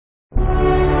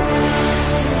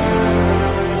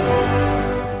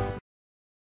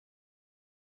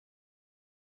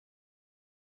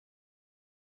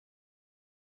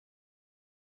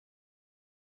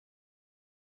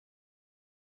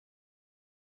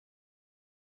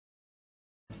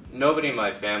Nobody in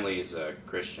my family is a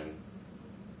Christian.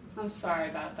 I'm sorry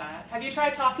about that. Have you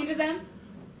tried talking to them?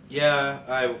 Yeah,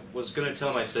 I was going to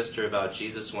tell my sister about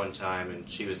Jesus one time, and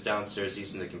she was downstairs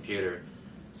using the computer.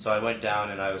 So I went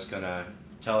down and I was going to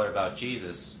tell her about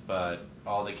Jesus, but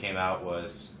all that came out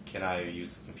was, can I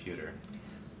use the computer?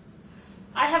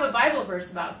 I have a Bible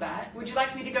verse about that. Would you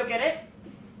like me to go get it?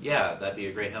 Yeah, that'd be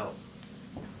a great help.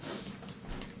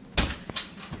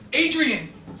 Adrian,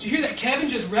 did you hear that Kevin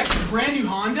just wrecked his brand new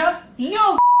Honda?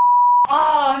 No.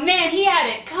 Oh, man, he had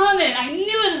it coming. I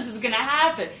knew this was going to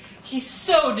happen. He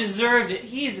so deserved it.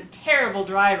 He is a terrible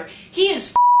driver. He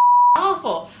is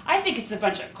awful. I think it's a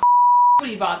bunch of when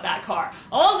he bought that car.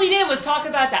 All he did was talk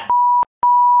about that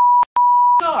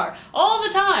car all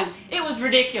the time. It was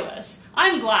ridiculous.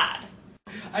 I'm glad.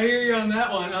 I hear you on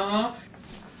that one,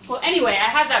 Well, anyway, I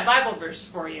have that Bible verse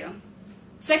for you.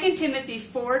 2 Timothy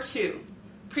 4:2.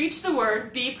 Preach the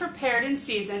word, be prepared in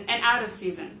season and out of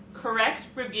season. Correct,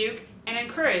 rebuke, and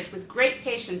encourage with great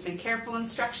patience and careful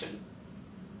instruction.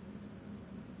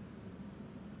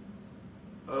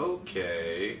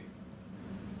 Okay.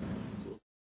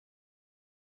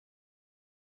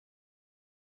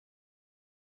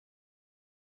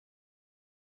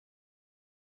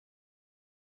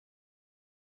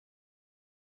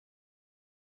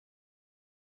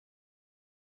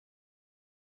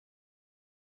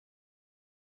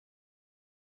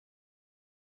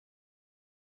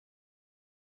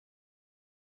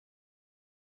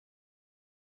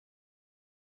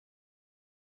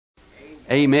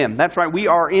 Amen. That's right. We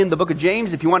are in the book of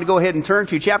James. If you want to go ahead and turn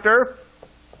to chapter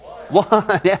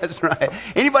 1. That's right.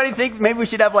 Anybody think maybe we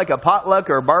should have like a potluck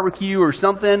or a barbecue or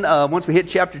something once we hit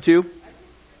chapter 2?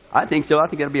 I think so. I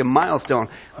think that'll be a milestone.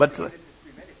 But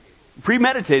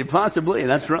premeditated, possibly.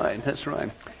 That's right. That's right.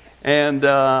 And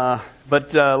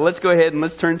let's go ahead and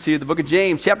let's turn to the book of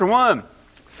James, chapter 1.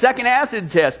 Second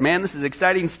acid test. Man, this is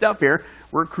exciting stuff here.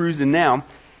 We're cruising now.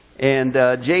 And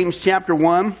James chapter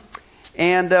 1.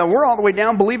 And we're all the way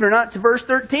down, believe it or not, to verse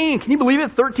 13. Can you believe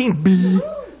it? 13b.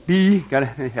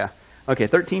 Yeah. Okay,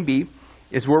 13b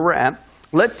is where we're at.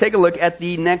 Let's take a look at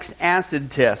the next acid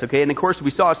test. Okay, and of course we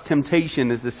saw temptation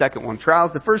is the second one.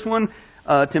 Trials, the first one.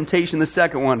 Temptation, the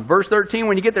second one. Verse 13,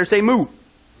 when you get there, say moo.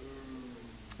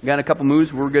 Got a couple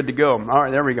moves, we're good to go. All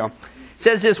right, there we go. It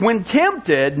says this, when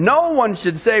tempted, no one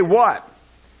should say what?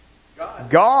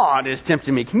 God is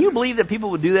tempting me. Can you believe that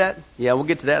people would do that? Yeah, we'll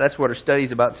get to that. That's what our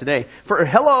study's about today. For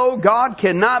hello, God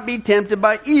cannot be tempted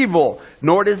by evil,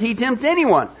 nor does he tempt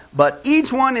anyone. But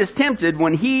each one is tempted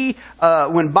when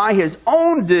by his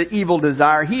own evil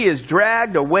desire he is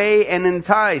dragged away and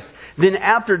enticed. Then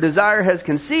after desire has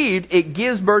conceived, it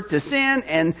gives birth to sin,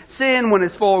 and sin, when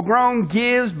it's full grown,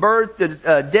 gives birth to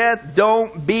death.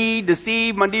 Don't be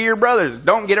deceived, my dear brothers.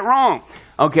 Don't get it wrong.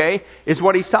 Okay, is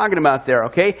what he's talking about there,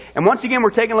 okay? And once again, we're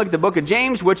taking a look at the book of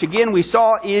James, which again we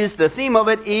saw is, the theme of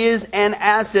it is an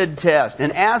acid test.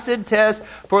 An acid test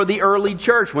for the early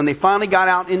church when they finally got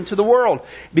out into the world.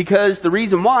 Because the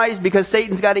reason why is because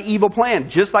Satan's got an evil plan.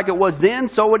 Just like it was then,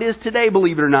 so it is today,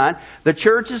 believe it or not. The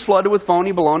church is flooded with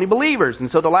phony baloney believers.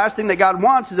 And so the last thing that God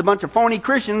wants is a bunch of phony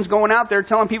Christians going out there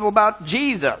telling people about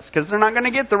Jesus. Because they're not going to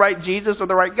get the right Jesus or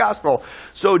the right gospel.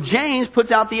 So James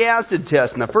puts out the acid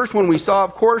test. And the first one we saw,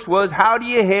 of course, was how do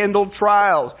you handle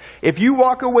trials? If you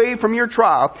walk away from your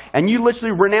trial and you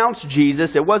literally renounce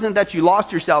Jesus, it wasn't that you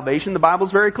lost your salvation. The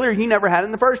Bible's very clear. He never had it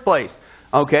in the first place.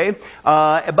 Okay?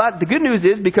 But the good news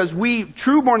is, because we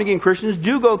true born-again Christians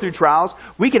do go through trials,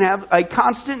 we can have a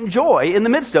constant joy in the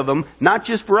midst of them, not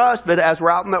just for us, but as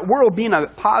we're out in that world being a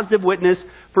positive witness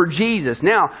for Jesus.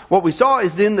 Now, what we saw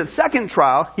is then the second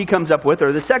trial he comes up with,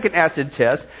 or the second acid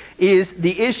test, is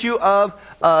the issue of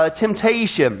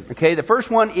temptation. Okay, the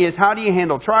first one is how do you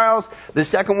handle trials? The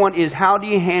second one is how do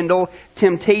you handle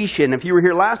temptation? If you were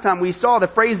here last time, we saw the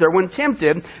phrase there, when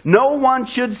tempted, no one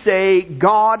should say,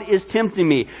 God is tempting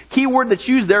me. Key word that's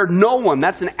used there, no one.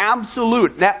 That's an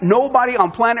absolute. That nobody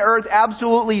on planet Earth,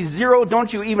 absolutely zero.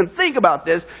 Don't you even think about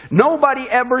this. Nobody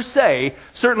ever say,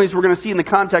 certainly as we're going to see in the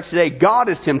context today, God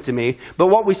is tempting me. But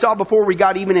what we saw before we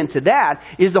got even into that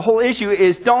is the whole issue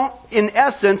is don't, in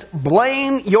essence,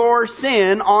 blame your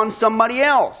sin on somebody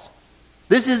else.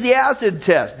 This is the acid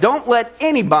test. Don't let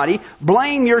anybody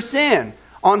blame your sin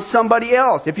on somebody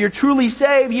else. If you're truly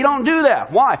saved, you don't do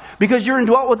that. Why? Because you're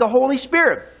indwelt with the Holy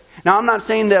Spirit. Now, I'm not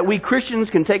saying that we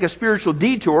Christians can take a spiritual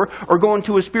detour or go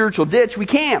into a spiritual ditch. We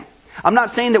can't. I'm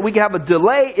not saying that we can have a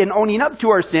delay in owning up to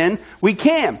our sin. We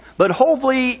can. But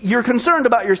hopefully you're concerned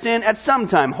about your sin at some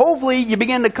time. Hopefully you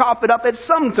begin to cough it up at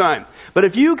some time. But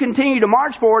if you continue to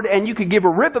march forward and you can give a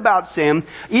rip about sin,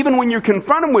 even when you're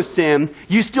confronted with sin,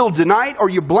 you still deny it or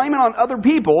you blame it on other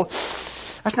people,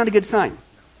 That's not a good sign.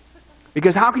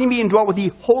 Because how can you be indwelt with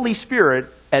the Holy Spirit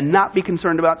and not be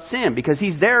concerned about sin? Because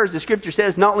he's there, as the scripture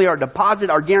says, not only our deposit,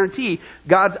 our guarantee,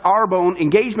 God's arbone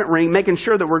engagement ring, making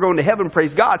sure that we're going to heaven,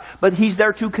 praise God, but he's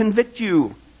there to convict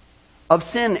you of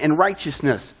sin and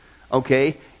righteousness,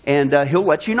 okay? And he'll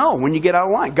let you know when you get out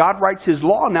of line. God writes his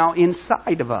law now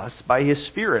inside of us by his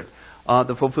Spirit,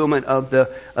 the fulfillment of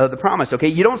the promise, okay?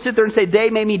 You don't sit there and say, they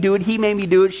made me do it, he made me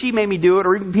do it, she made me do it,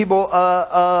 or even people,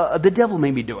 the devil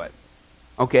made me do it,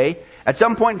 okay? At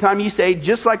some point in time, you say,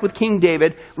 just like with King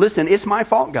David, listen, it's my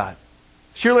fault, God.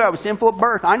 Surely I was sinful at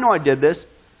birth. I know I did this.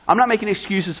 I'm not making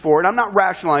excuses for it. I'm not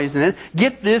rationalizing it.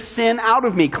 Get this sin out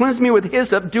of me. Cleanse me with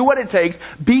hyssop. Do what it takes.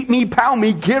 Beat me, pound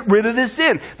me. Get rid of this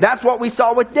sin. That's what we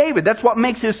saw with David. That's what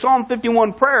makes his Psalm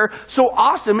 51 prayer so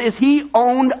awesome is he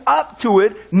owned up to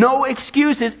it, no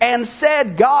excuses, and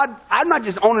said, God, I'm not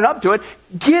just owning up to it.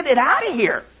 Get it out of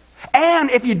here.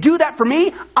 And if you do that for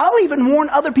me, I'll even warn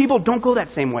other people, don't go that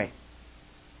same way.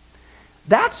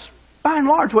 That's, by and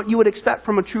large, what you would expect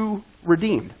from a true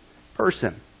redeemed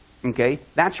person. Okay?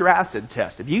 That's your acid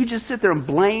test. If you just sit there and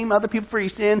blame other people for your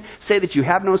sin, say that you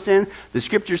have no sin, the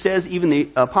scripture says, even the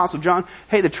Apostle John,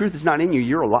 hey, the truth is not in you,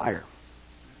 you're a liar.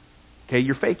 Okay?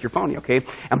 You're fake, you're phony, okay?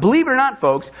 And believe it or not,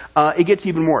 folks, it gets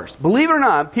even worse. Believe it or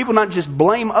not, people not just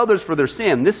blame others for their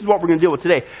sin. This is what we're going to deal with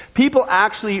today. People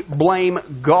actually blame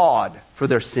God for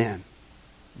their sin.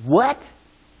 What?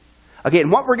 Okay,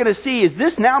 and what we're going to see is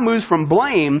this now moves from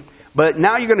blame, but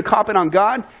now you're going to cop it on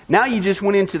God. Now you just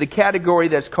went into the category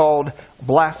that's called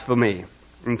blasphemy.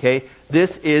 Okay,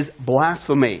 this is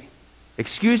blasphemy.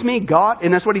 Excuse me, God,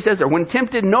 and that's what he says there. When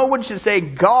tempted, no one should say,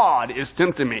 God is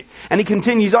tempting me. And he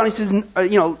continues on, he says,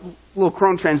 little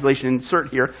Chrome translation insert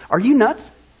here. Are you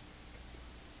nuts?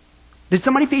 Did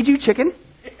somebody feed you chicken?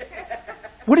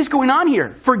 What is going on here?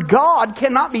 For God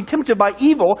cannot be tempted by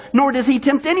evil, nor does he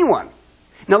tempt anyone.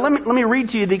 Now let me read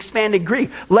to you the expanded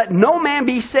Greek. Let no man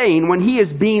be saying when he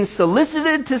is being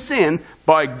solicited to sin,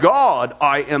 by God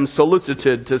I am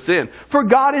solicited to sin. For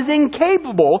God is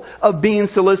incapable of being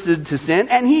solicited to sin,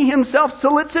 and he himself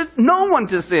solicits no one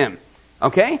to sin.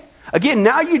 Okay? Again,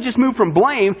 now you just moved from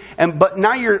blame, but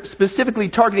now you're specifically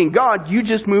targeting God. You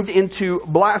just moved into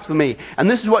blasphemy. And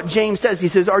this is what James says. He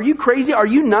says, are you crazy? Are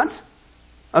you nuts?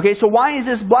 Okay, so why is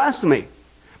this blasphemy?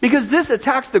 Because this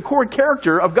attacks the core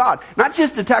character of God. Not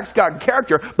just attacks God's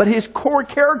character, but his core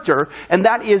character, and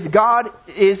that is God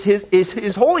is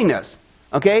his holiness.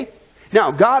 Okay? Now,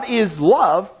 God is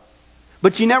love,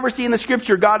 but you never see in the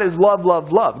scripture God is love,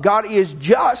 love, love. God is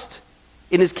just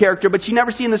in his character, but you never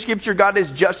see in the scripture God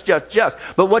is just.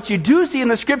 But what you do see in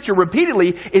the scripture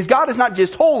repeatedly is God is not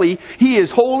just holy, he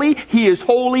is holy, he is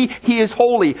holy, he is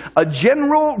holy. A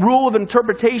general rule of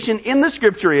interpretation in the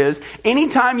scripture is,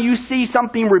 anytime you see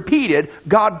something repeated,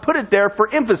 God put it there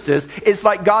for emphasis. It's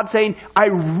like God saying, I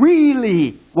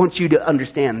really want you to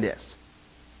understand this.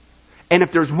 And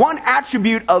if there's one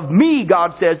attribute of me,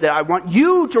 God says, that I want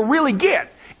you to really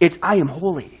get, it's I am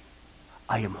holy.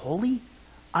 I am holy.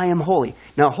 I am holy.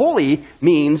 Now, holy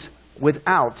means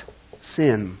without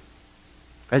sin.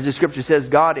 As the scripture says,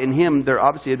 God in him, there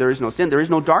is no sin. There is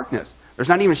no darkness. There's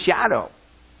not even shadow.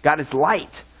 God is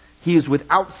light. He is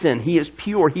without sin. He is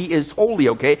pure. He is holy,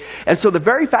 okay? And so the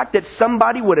very fact that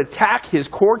somebody would attack his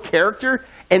core character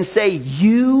and say,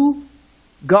 you,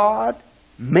 God,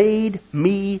 made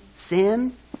me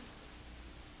sin?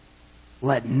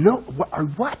 What?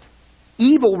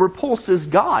 Evil repulses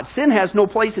God. Sin has no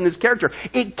place in his character.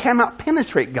 It cannot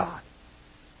penetrate God.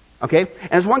 Okay?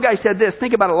 And as one guy said this,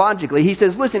 think about it logically. He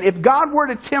says, listen, if God were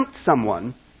to tempt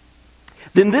someone,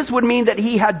 then this would mean that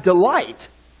he had delight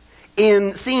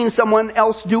in seeing someone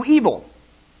else do evil.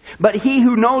 But he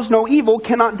who knows no evil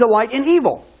cannot delight in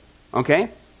evil. Okay?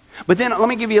 But then let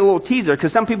me give you a little teaser,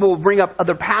 because some people will bring up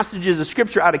other passages of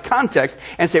scripture out of context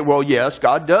and say, well, yes,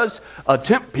 God does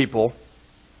tempt people.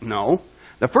 No.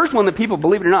 The first one that people,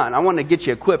 believe it or not, I want to get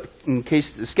you equipped in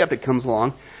case the skeptic comes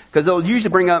along, because they'll usually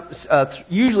bring up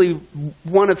usually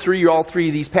one of three or all three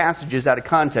of these passages out of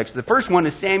context. The first one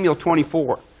is Samuel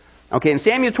 24. Okay, and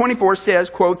Samuel 24 says,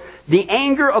 quote, the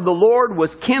anger of the Lord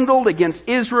was kindled against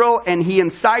Israel, and he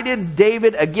incited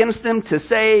David against them to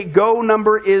say, go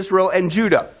number Israel and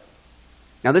Judah.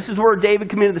 Now this is where David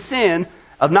committed the sin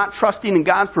of not trusting in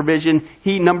God's provision.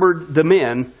 He numbered the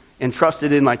men and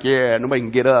trusted in nobody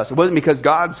can get us. It wasn't because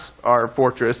God's our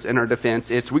fortress and our defense.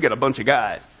 It's we got a bunch of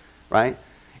guys, right?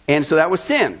 And so that was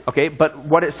sin, okay? But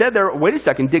what it said there, wait a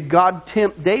second, did God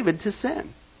tempt David to sin?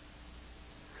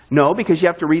 No, because you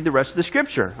have to read the rest of the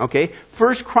scripture, okay?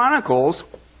 1 Chronicles,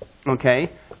 okay,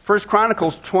 1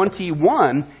 Chronicles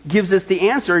 21 gives us the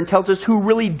answer and tells us who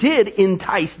really did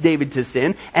entice David to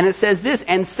sin. And it says this,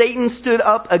 and Satan stood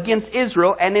up against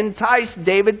Israel and enticed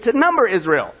David to number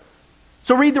Israel.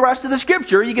 So read the rest of the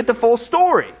scripture, you get the full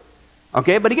story.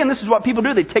 Okay, but again, this is what people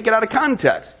do. They take it out of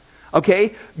context.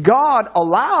 Okay, God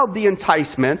allowed the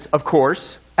enticement, of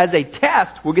course, as a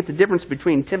test. We'll get the difference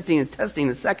between tempting and testing in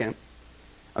a second.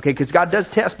 Okay, because God does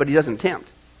test, but he doesn't tempt.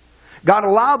 God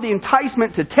allowed the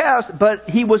enticement to test, but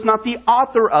he was not the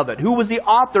author of it. Who was the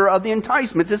author of the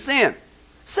enticement to sin?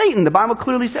 Satan. The Bible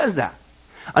clearly says that.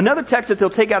 Another text that they'll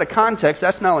take out of context,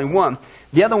 that's not only one.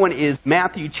 The other one is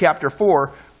Matthew chapter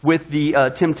 4 with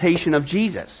the temptation of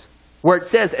Jesus, where it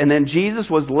says, and then Jesus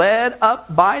was led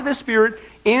up by the Spirit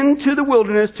into the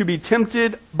wilderness to be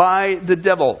tempted by the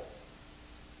devil.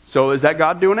 So is that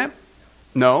God doing it?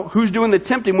 No. Who's doing the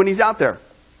tempting when he's out there?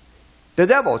 The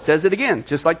devil. It says it again,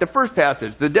 just like the first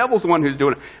passage. The devil's the one who's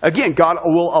doing it. Again, God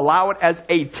will allow it as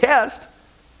a test,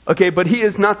 okay, but he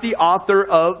is not the author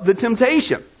of the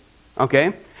temptation.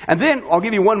 Okay? And then, I'll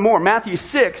give you one more. Matthew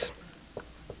 6,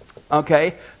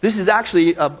 okay, this is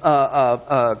actually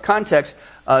a context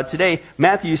today.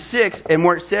 Matthew 6, and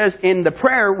where it says in the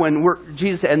prayer, when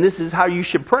Jesus, and this is how you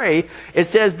should pray, it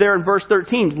says there in verse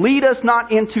 13, lead us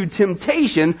not into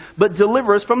temptation, but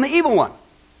deliver us from the evil one.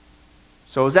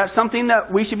 So is that something that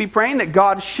we should be praying, that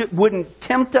God wouldn't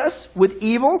tempt us with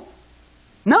evil?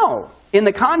 No. In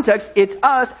the context, it's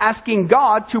us asking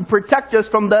God to protect us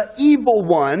from the evil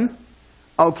one,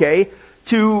 okay,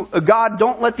 to God,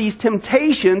 don't let these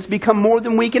temptations become more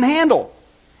than we can handle.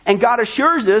 And God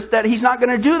assures us that he's not going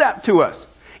to do that to us.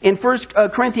 In 1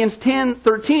 Corinthians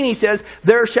 10:13, he says,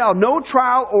 there shall no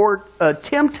trial or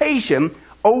temptation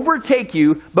overtake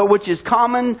you, but which is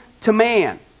common to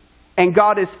man. And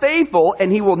God is faithful,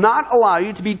 and he will not allow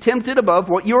you to be tempted above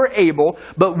what you are able,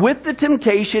 but with the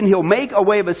temptation, he'll make a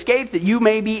way of escape that you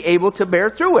may be able to bear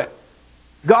through it.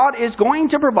 God is going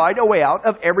to provide a way out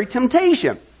of every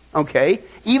temptation. Okay?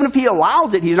 Even if he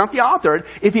allows it, he's not the author.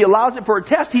 If he allows it for a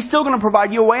test, he's still going to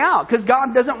provide you a way out, because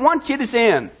God doesn't want you to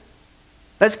sin.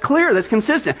 That's clear. That's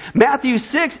consistent. Matthew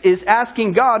 6 is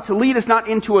asking God to lead us not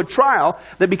into a trial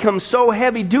that becomes so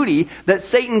heavy duty that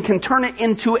Satan can turn it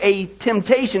into a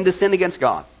temptation to sin against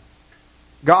God.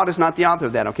 God is not the author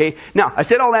of that, okay? Now, I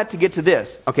said all that to get to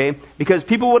this, okay? Because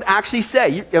people would actually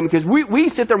say, because we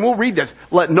sit there and we'll read this,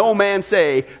 let no man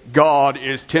say, God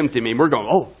is tempting me. And we're going,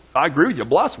 oh, I agree with you,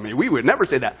 blasphemy. We would never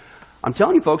say that. I'm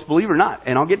telling you folks, believe it or not,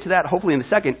 and I'll get to that hopefully in a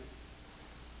second,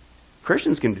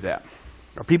 Christians can do that.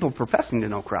 Or people professing to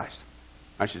know Christ.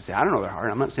 I should say, I don't know their heart.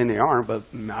 I'm not saying they aren't, but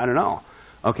I don't know.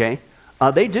 Okay?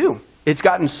 They do. It's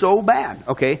gotten so bad.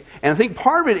 Okay? And I think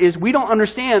part of it is we don't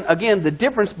understand, again, the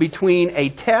difference between a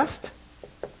test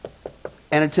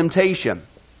and a temptation.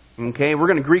 Okay? We're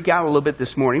going to Greek out a little bit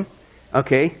this morning.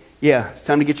 Okay? Yeah, it's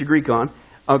time to get your Greek on.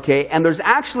 Okay? And there's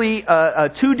actually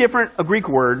two different Greek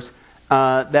words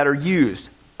that are used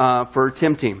for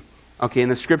tempting. Okay, in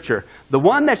the scripture. The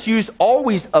one that's used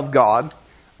always of God,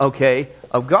 okay,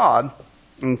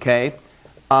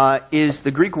 is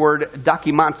the Greek word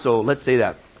dokimazo. Let's say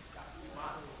that.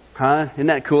 Huh? Isn't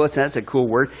that cool? That's a cool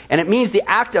word. And it means the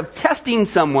act of testing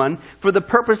someone for the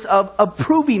purpose of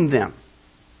approving them.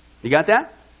 You got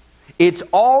that? It's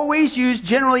always used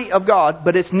generally of God,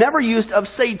 but it's never used of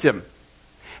Satan.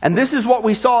 And this is what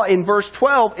we saw in verse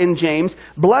 12 in James.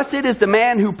 Blessed is the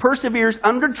man who perseveres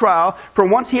under trial, for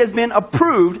once he has been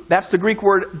approved, that's the Greek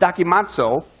word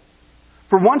dokimazo,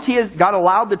 for once he has got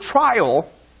allowed the trial,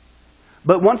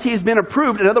 but once he has been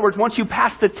approved, in other words, once you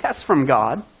pass the test from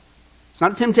God, it's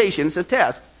not a temptation, it's a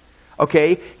test,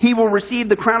 okay, he will receive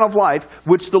the crown of life,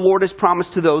 which the Lord has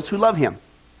promised to those who love him.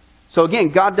 So again,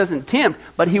 God doesn't tempt,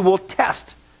 but he will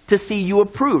test to see you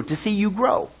approved, to see you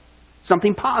grow.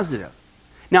 Something positive.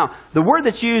 Now, the word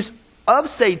that's used of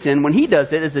Satan when he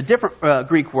does it is a different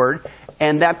Greek word,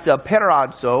 and that's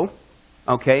peirazo,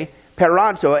 okay?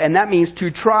 Peirazo, and that means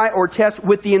to try or test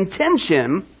with the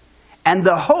intention and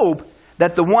the hope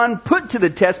that the one put to the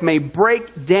test may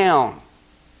break down,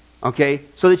 okay?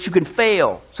 So that you can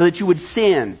fail, so that you would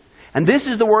sin. And this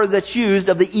is the word that's used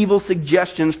of the evil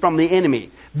suggestions from the enemy.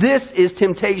 This is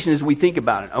temptation as we think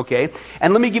about it, okay?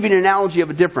 And let me give you an analogy of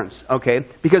a difference, okay?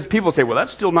 Because people say, well,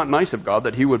 that's still not nice of God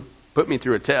that he would put me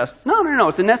through a test. No.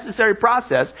 It's a necessary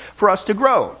process for us to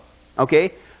grow,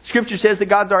 okay? Scripture says that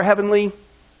God's our heavenly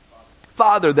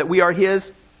Father, that we are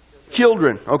his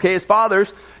children, okay? As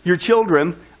fathers, your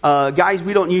children, guys,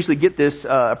 we don't usually get this,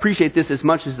 appreciate this as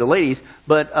much as the ladies,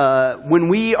 but when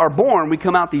we are born, we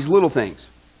come out these little things.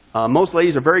 Most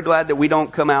ladies are very glad that we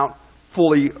don't come out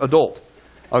fully adult.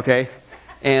 Okay?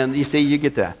 And you see, you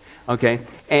get that. Okay,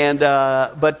 and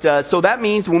so that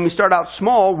means when we start out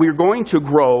small, we're going to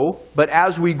grow. But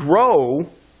as we grow,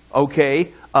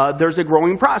 okay, there's a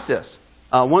growing process.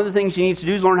 One of the things you need to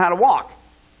do is learn how to walk,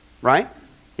 right?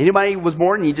 Anybody was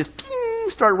born and you just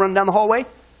started running down the hallway?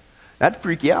 That'd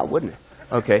freak you out, wouldn't it?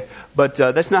 Okay, but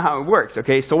that's not how it works.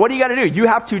 Okay, so what do you got to do? You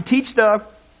have to teach the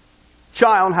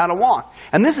child how to walk.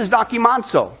 And this is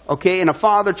dokimanso, okay, in a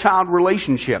father-child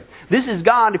relationship. This is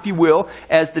God, if you will,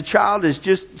 as the child is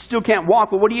just still can't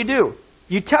walk. But what do?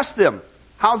 You test them.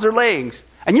 How's their legs?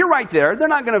 And you're right there. They're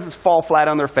not going to fall flat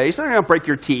on their face. They're not going to break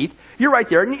your teeth. You're right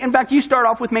there. And in fact, you start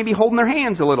off with maybe holding their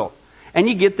hands a little. And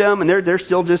you get them, and they're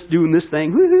still just doing this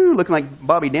thing, woohoo, looking like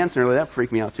Bobby dancing earlier. That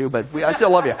freaked me out too, but I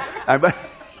still love you. But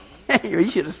you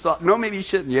should have saw. No, maybe you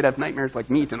shouldn't. You'd have nightmares like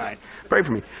me tonight. Pray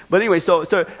for me. But anyway, so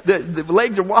the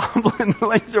legs are wobbling. The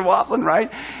legs are wobbling, right?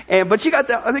 But you got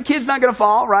the kid's not going to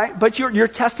fall, right? But you're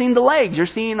testing the legs. You're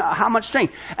seeing how much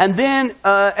strength. And then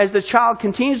as the child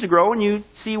continues to grow, and you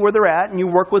see where they're at, and you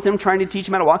work with them, trying to teach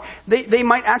them how to walk, they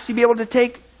might actually be able to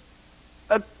take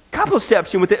a couple of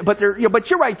steps with it. But but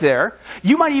you're right there.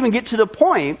 You might even get to the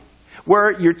point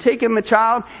where you're taking the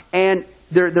child and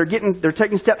they're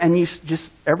taking a step, and you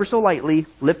just ever so lightly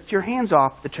lift your hands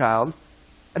off the child,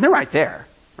 and they're right there,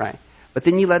 right? But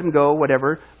then you let them go,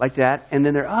 whatever, like that, and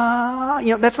then they're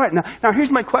that's right. Now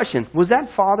here's my question: was that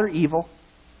father evil?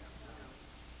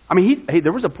 I mean,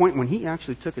 there was a point when he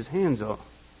actually took his hands off,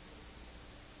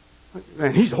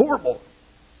 and he's horrible.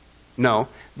 No,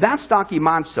 that's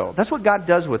dokimanso. That's what God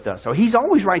does with us. So He's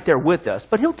always right there with us,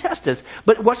 but He'll test us.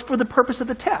 But what's for the purpose of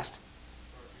the test?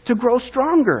 To grow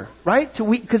stronger, right?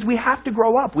 Because we have to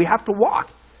grow up. We have to walk.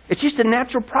 It's just a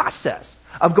natural process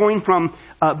of going from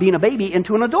being a baby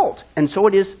into an adult. And so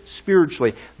it is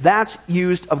spiritually. That's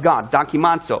used of God,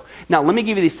 dokimanso. Now, let me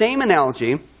give you the same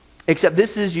analogy, except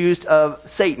this is used of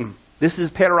Satan. This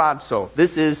is perazzo.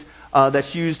 This is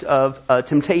that's used of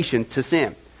temptation to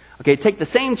sin. Okay, take the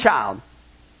same child,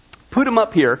 put him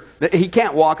up here. He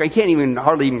can't walk. He can't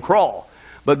hardly even crawl.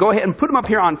 But go ahead and put him up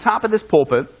here on top of this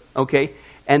pulpit, okay?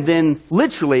 And then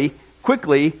literally,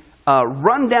 quickly,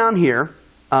 run down here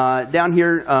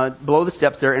below the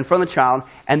steps there in front of the child,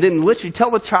 and then literally tell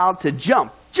the child to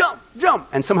jump, jump, jump,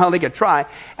 and somehow they could try.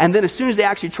 And then as soon as they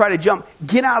actually try to jump,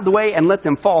 get out of the way and let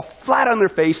them fall flat on their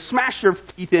face, smash their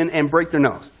teeth in, and break their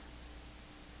nose.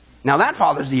 Now that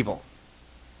father's evil.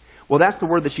 Well, that's the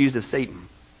word that's used of Satan.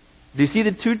 Do you see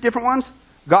the two different ones?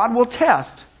 God will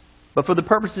test, but for the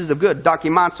purposes of good,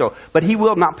 dokimanso, but He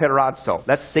will not perazzo.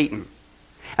 That's Satan.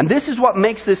 And this is what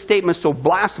makes this statement so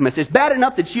blasphemous. It's bad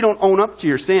enough that you don't own up to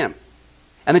your sin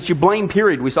and that you blame,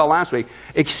 period, we saw last week.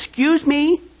 Excuse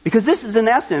me, because this is in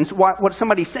essence what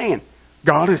somebody's saying.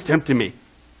 God is tempting me.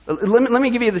 Let me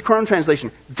give you the current translation.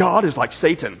 God is like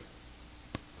Satan.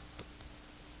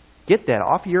 Get that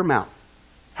off of your mouth.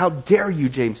 How dare you,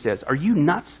 James says. Are you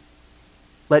nuts?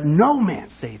 Let no man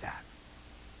say that.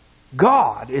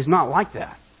 God is not like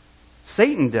that.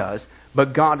 Satan does,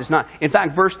 but God is not. In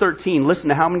fact, verse 13, listen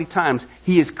to how many times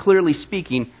he is clearly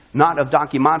speaking, not of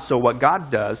dokimanso, what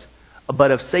God does,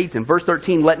 but of Satan. Verse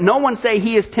 13, let no one say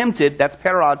he is tempted, that's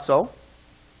perazzo.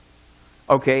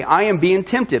 Okay, I am being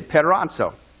tempted,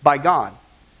 perazzo, by God.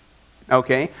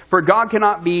 Okay, for God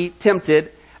cannot be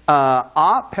tempted,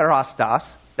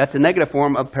 perastas, that's a negative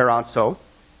form of perazzo.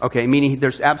 Okay, meaning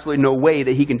there's absolutely no way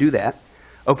that he can do that.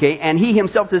 Okay, and he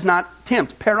himself does not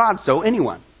tempt, perazzo,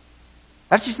 anyone.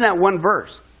 That's just in that one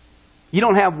verse. You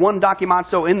don't have one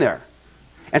dokimanso in there.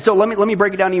 And so let me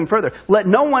break it down even further. Let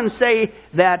no one say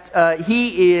that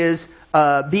he is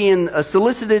being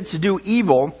solicited to do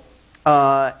evil,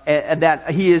 and that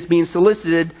he is being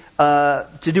solicited to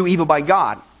do evil by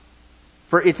God.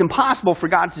 For it's impossible for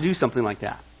God to do something like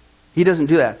that. He doesn't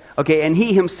do that. Okay, and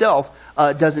he himself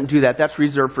doesn't do that. That's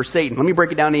reserved for Satan. Let me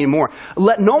break it down even more.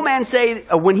 Let no man say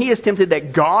when he is tempted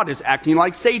that God is acting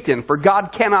like Satan. For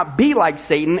God cannot be like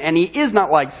Satan, and He is not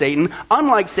like Satan.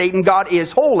 Unlike Satan, God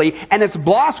is holy, and it's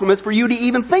blasphemous for you to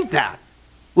even think that,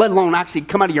 let alone actually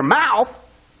come out of your mouth.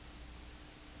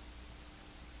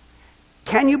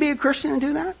 Can you be a Christian and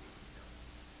do that?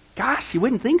 Gosh, you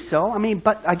wouldn't think so. I mean,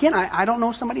 but again, I don't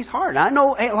know somebody's heart. I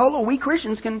know, hey, hello, we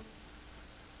Christians can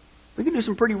do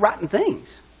some pretty rotten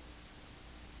things.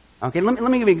 Okay, let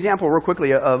me give you an example real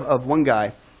quickly of one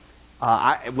guy.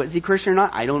 Was he Christian or not?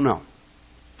 I don't know.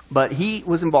 But he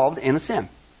was involved in a sin.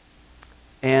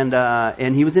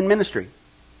 And he was in ministry.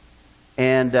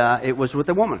 And it was with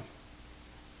a woman.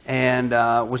 And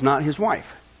was not his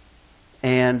wife.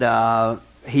 And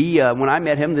when I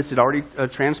met him, this had already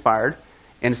transpired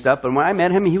and stuff. But when I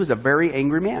met him, he was a very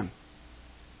angry man.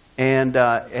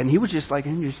 And he was just like,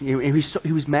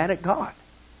 he was mad at God.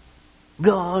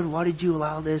 God, why did you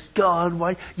allow this? God,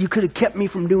 why? You could have kept me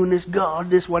from doing this. God,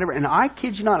 this, whatever. And I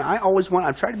kid you not,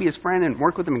 I've tried to be his friend and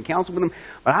work with him and counsel with him,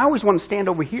 but I always want to stand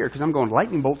over here because I'm going,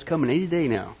 lightning bolt's coming any day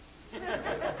now.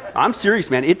 I'm serious,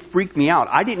 man. It freaked me out.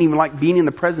 I didn't even like being in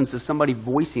the presence of somebody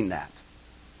voicing that.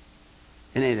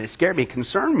 And it scared me,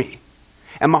 concerned me.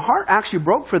 And my heart actually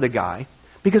broke for the guy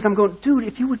because I'm going, dude,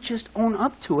 if you would just own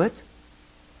up to it,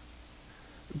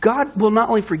 God will not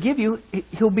only forgive you,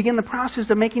 he'll begin the process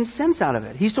of making sense out of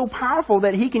it. He's so powerful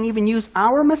that he can even use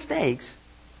our mistakes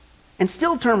and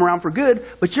still turn around for good,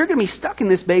 but you're going to be stuck in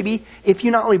this, baby, if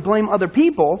you not only blame other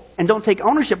people and don't take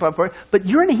ownership of it, but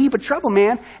you're in a heap of trouble,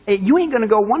 man. You ain't going to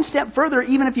go one step further,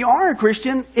 even if you are a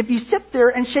Christian, if you sit there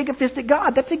and shake a fist at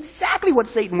God. That's exactly what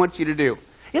Satan wants you to do.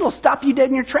 It'll stop you dead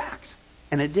in your tracks.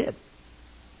 And it did.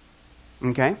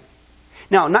 Okay?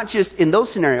 Now, not just in those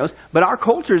scenarios, but our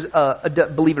culture,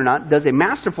 believe it or not, does a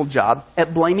masterful job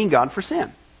at blaming God for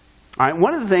sin. All right,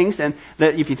 one of the things, and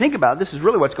that if you think about it, this is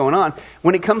really what's going on,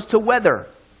 when it comes to weather,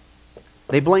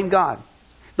 they blame God.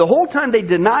 The whole time they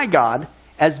deny God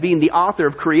as being the author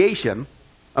of creation,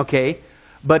 okay,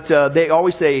 but they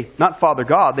always say, not Father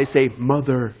God, they say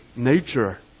Mother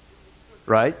Nature,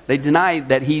 right? They deny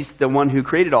that he's the one who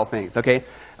created all things, okay?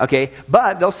 Okay,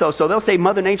 but they'll say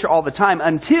Mother Nature all the time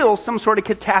until some sort of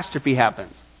catastrophe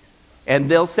happens. And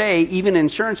they'll say, even in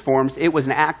insurance forms, it was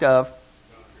an act of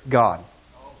God.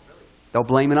 They'll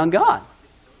blame it on God.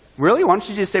 Really? Why don't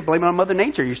you just say blame it on Mother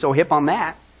Nature? You're so hip on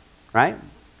that, right?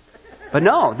 But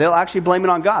no, they'll actually blame it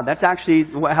on God. That's actually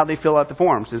how they fill out the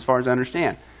forms, as far as I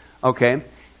understand. Okay.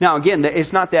 Now, again,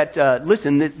 it's not that,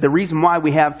 listen, the reason why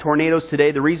we have tornadoes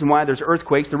today, the reason why there's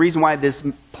earthquakes, the reason why this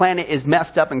planet is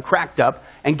messed up and cracked up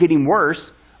and getting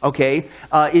worse, okay,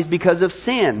 is because of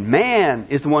sin. Man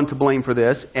is the one to blame for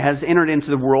this. It has entered into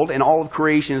the world, and all of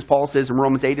creation, as Paul says in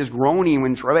Romans 8, is groaning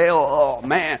in travail. Oh,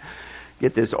 man,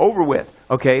 get this over with,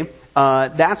 okay?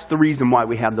 That's the reason why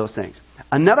we have those things.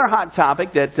 Another hot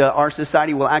topic that our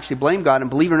society will actually blame God, and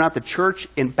believe it or not, the church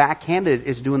in backhanded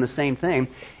is doing the same thing,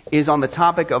 is on the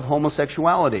topic of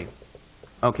homosexuality.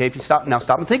 Okay, if you stop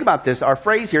and think about this. Our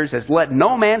phrase here says, let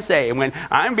no man say, and when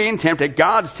I'm being tempted,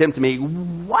 God's tempting me.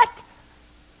 What?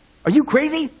 Are you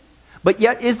crazy? But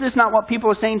yet, is this not what people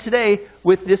are saying today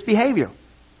with this behavior?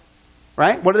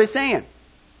 Right? What are they saying?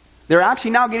 They're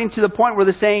actually now getting to the point where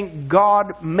they're saying,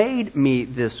 God made me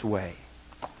this way.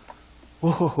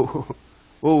 Whoa,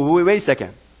 wait a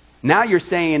second. Now you're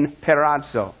saying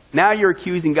perazzo. Now you're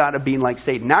accusing God of being like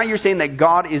Satan. Now you're saying that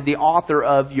God is the author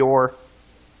of your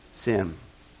sin.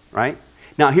 Right?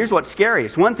 Now here's what's scary.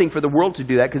 It's one thing for the world to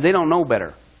do that because they don't know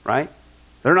better. Right?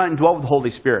 They're not indwelt with the Holy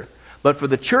Spirit. But for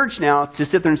the church now to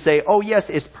sit there and say, oh yes,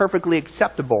 it's perfectly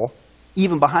acceptable,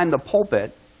 even behind the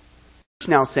pulpit,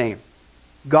 now saying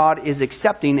God is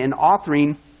accepting and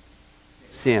authoring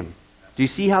sin. Do you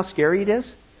see how scary it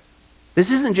is? This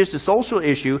isn't just a social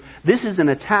issue. This is an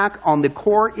attack on the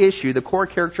core issue, the core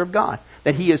character of God.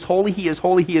 That He is holy, He is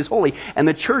holy, He is holy. And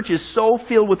the church is so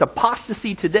filled with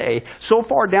apostasy today, so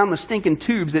far down the stinking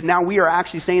tubes, that now we are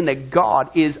actually saying that God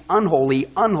is unholy,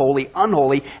 unholy,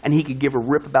 unholy, and He could give a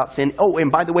rip about sin. Oh,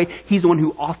 and by the way, He's the one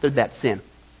who authored that sin.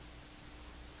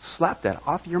 Slap that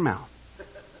off your mouth.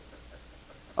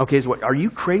 Okay, so what, are you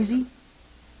crazy?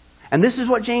 And this is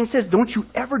what James says, don't you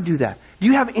ever do that. Do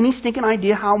you have any stinking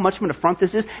idea how much of an affront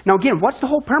this is? Now again, what's the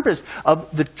whole purpose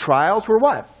of the trials were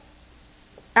what?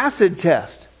 Acid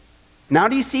test. Now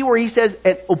do you see where he says,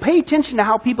 pay attention to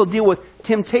how people deal with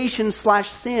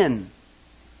temptation/sin.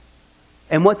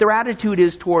 And what their attitude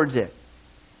is towards it.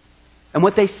 And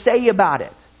what they say about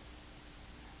it.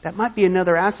 That might be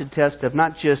another acid test of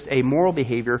not just a moral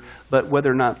behavior, but whether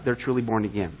or not they're truly born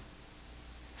again.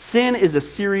 Sin is a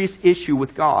serious issue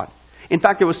with God. In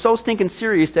fact, it was so stinking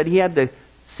serious that He had to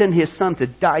send His Son to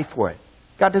die for it.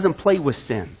 God doesn't play with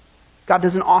sin. God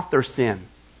doesn't author sin.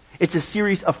 It's a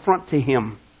serious affront to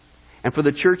Him. And for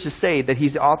the church to say that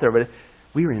He's the author of it,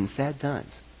 we are in sad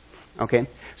times. Okay?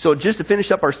 So just to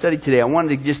finish up our study today, I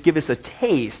wanted to just give us a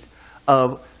taste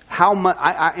of how much,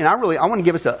 I want to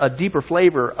give us a deeper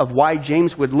flavor of why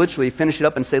James would literally finish it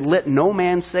up and say, let no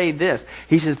man say this.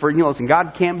 He says, listen,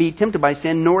 God can't be tempted by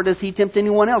sin, nor does He tempt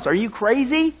anyone else. Are you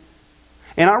crazy?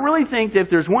 And I really think that if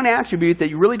there's one attribute that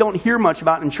you really don't hear much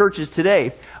about in churches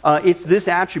today, it's this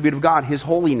attribute of God, His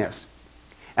holiness.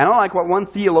 And I like what one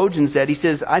theologian said. He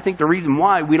says, I think the reason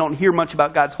why we don't hear much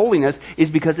about God's holiness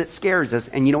is because it scares us.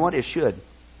 And you know what? It should.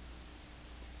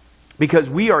 Because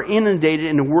we are inundated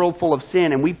in a world full of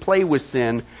sin, and we play with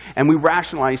sin, and we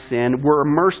rationalize sin, we're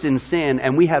immersed in sin,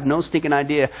 and we have no stinking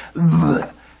idea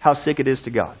how sick it is to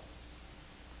God.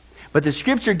 But the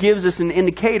Scripture gives us an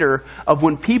indicator of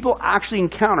when people actually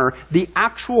encounter the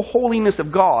actual holiness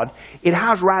of God, it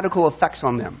has radical effects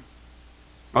on them.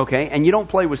 Okay? And you don't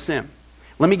play with sin.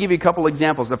 Let me give you a couple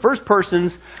examples. The first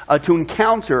persons to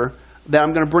encounter that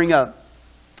I'm going to bring up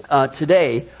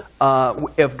today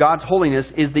of God's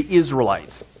holiness is the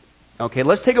Israelites. Okay,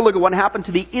 let's take a look at what happened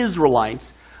to the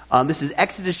Israelites. This is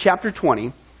Exodus chapter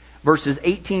 20, verses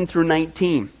 18 through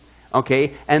 19.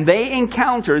 Okay, and they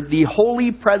encountered the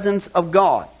holy presence of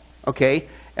God, okay,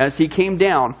 as he came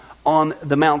down on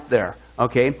the mount there.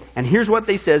 Okay, and here's what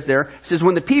they says there. It says,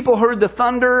 when the people heard the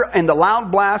thunder and the loud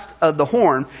blast of the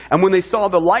horn, and when they saw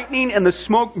the lightning and the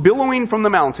smoke billowing from the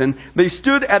mountain, they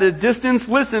stood at a distance,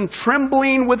 listen,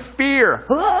 trembling with fear.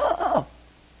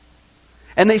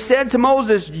 And they said to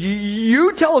Moses,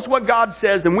 you tell us what God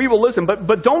says and we will listen,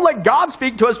 but don't let God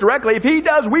speak to us directly. If he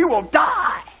does, we will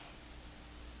die.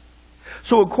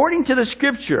 So according to the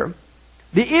Scripture,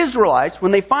 the Israelites,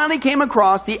 when they finally came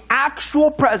across the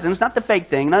actual presence, not the fake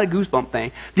thing, not a goosebump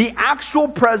thing, the actual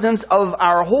presence of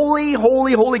our holy,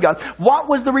 holy, holy God, what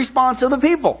was the response of the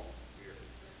people?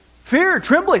 Fear,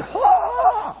 trembling.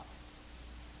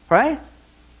 Right?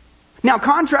 Now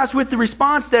contrast with the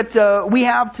response that we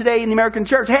have today in the American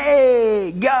church.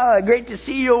 Hey, God, great to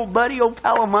see you, old buddy, old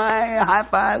pal of mine, high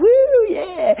five, woo,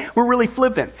 yeah. We're really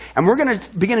flippant. And we're going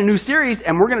to begin a new series,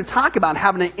 and we're going to talk about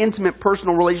having an intimate,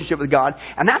 personal relationship with God,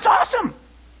 and that's awesome.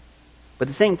 But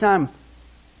at the same time,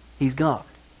 he's God.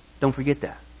 Don't forget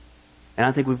that. And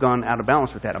I think we've gone out of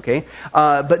balance with that, okay?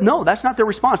 But no, that's not their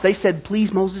response. They said,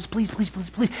 please, Moses, please, please, please,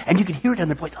 please. And you can hear it in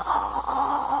their voice.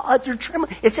 They're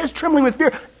trembling. It says trembling with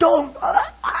fear. Don't,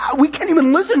 we can't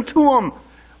even listen to them.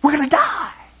 We're going to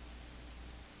die.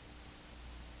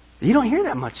 You don't hear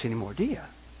that much anymore, do you?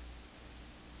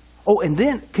 Oh, and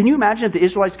then, can you imagine if the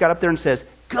Israelites got up there and says,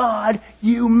 God,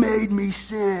 you made me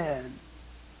sin.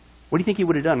 What do you think he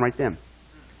would have done right then?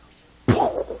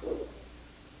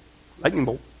 Lightning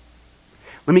bolt.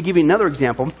 Let me give you another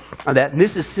example of that.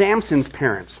 This is Samson's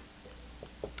parents.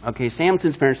 Okay,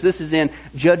 Samson's parents. This is in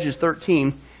Judges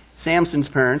 13. Samson's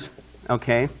parents.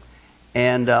 Okay,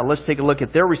 and let's take a look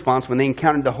at their response when they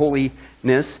encountered the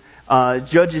holiness.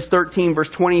 Judges 13, verse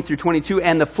 20 through 22.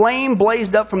 And the flame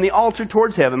blazed up from the altar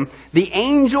towards heaven. The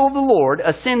angel of the Lord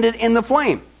ascended in the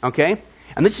flame. Okay,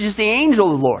 and this is just the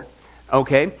angel of the Lord.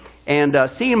 Okay, and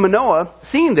seeing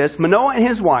this, Manoah and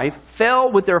his wife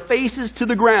fell with their faces to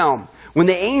the ground. When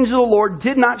the angel of the Lord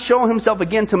did not show himself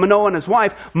again to Manoah and his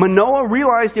wife, Manoah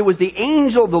realized it was the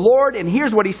angel of the Lord, and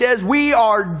here's what he says, we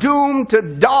are doomed to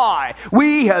die.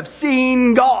 We have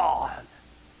seen God.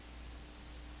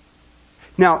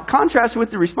 Now, contrast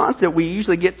with the response that we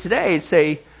usually get today,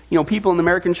 say, people in the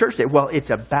American church say, well,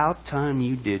 it's about time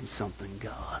you did something,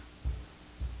 God.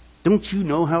 Don't you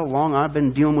know how long I've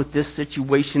been dealing with this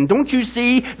situation? Don't you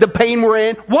see the pain we're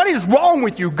in? What is wrong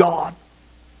with you, God?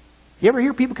 You ever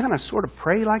hear people kind of sort of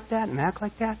pray like that and act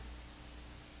like that?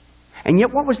 And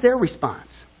yet, what was their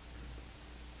response?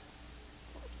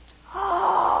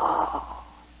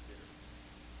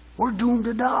 We're doomed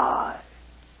to die.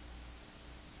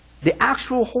 The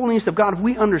actual holiness of God, if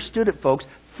we understood it, folks,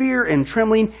 fear and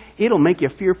trembling, it'll make you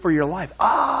fear for your life.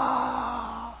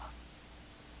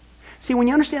 See, when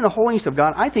you understand the holiness of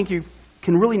God, I think you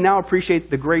can really now appreciate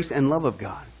the grace and love of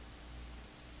God.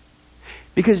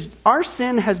 Because our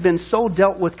sin has been so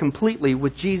dealt with completely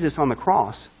with Jesus on the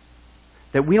cross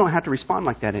that we don't have to respond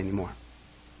like that anymore.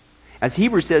 As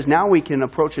Hebrews says, now we can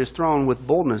approach his throne with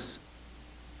boldness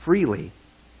freely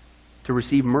to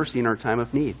receive mercy in our time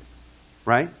of need.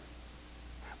 Right?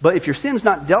 But if your sin's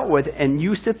not dealt with and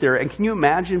you sit there, and can you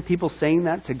imagine people saying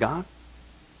that to God?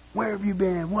 Where have you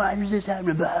been? Why does this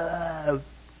happen?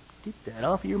 Get that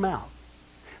off of your mouth.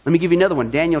 Let me give you another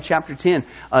one. Daniel chapter 10.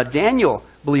 Daniel,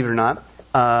 believe it or not,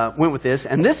 went with this,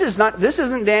 and this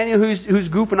isn't Daniel who's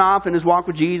goofing off in his walk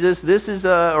with Jesus. This is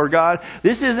or God.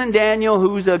 This isn't Daniel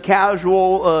who's a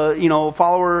casual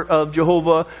follower of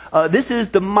Jehovah. This is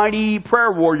the mighty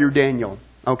prayer warrior Daniel.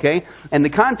 Okay, and the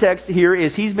context here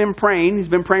is he's been praying. He's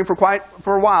been praying for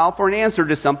a while for an answer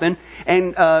to something,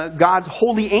 and God's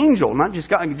holy angel, not just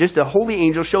God, just a holy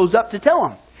angel, shows up to tell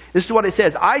him. This is what it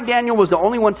says. I, Daniel, was the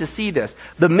only one to see this.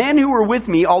 The men who were with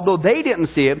me, although they didn't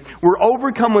see it, were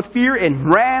overcome with fear and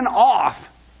ran off.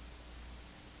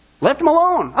 Left them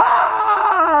alone.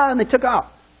 And they took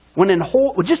off. When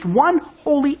just one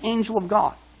holy angel of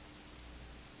God.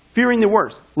 Fearing the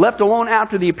worst. Left alone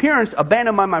after the appearance,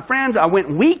 abandoned by my friends, I went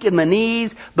weak in the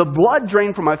knees. The blood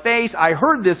drained from my face. I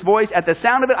heard this voice. At the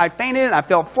sound of it, I fainted and I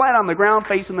fell flat on the ground,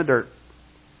 face in the dirt.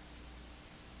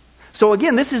 So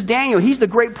again, this is Daniel. He's the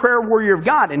great prayer warrior of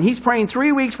God, and he's praying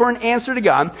 3 weeks for an answer to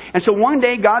God. And so one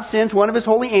day God sends one of his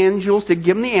holy angels to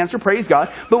give him the answer, praise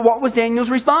God. But what was Daniel's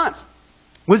response?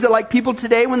 Was it like people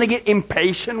today when they get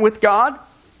impatient with God?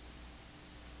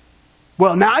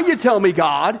 Well, now you tell me,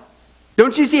 God.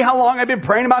 Don't you see how long I've been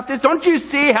praying about this? Don't you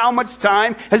see how much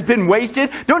time has been wasted?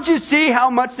 Don't you see how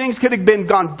much things could have been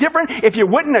gone different if you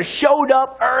wouldn't have showed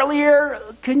up earlier?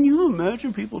 Can you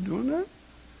imagine people doing that?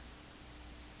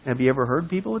 Have you ever heard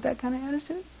people with that kind of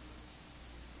attitude?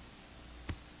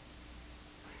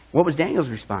 What was Daniel's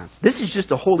response? This is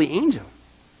just a holy angel.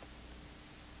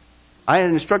 I had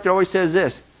an instructor who always says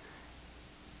this.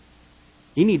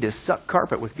 You need to suck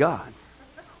carpet with God.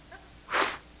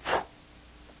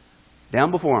 Down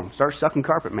before him. Start sucking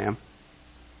carpet, man.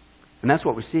 And that's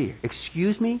what we see.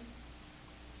 Excuse me?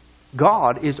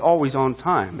 God is always on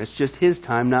time. It's just his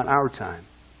time, not our time.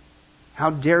 How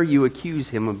dare you accuse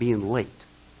him of being late?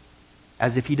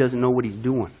 As if he doesn't know what he's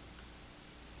doing.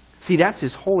 See, that's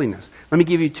his holiness. Let me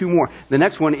give you two more. The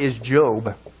next one is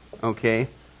Job. Okay?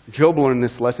 Job learned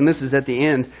this lesson. This is at the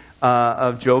end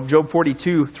of Job. Job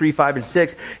 42, 3, 5, and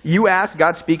 6. You ask,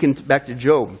 God speaking back to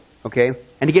Job. Okay?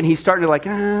 And again, he's starting to like,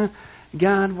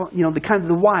 God, well, you know, the kind of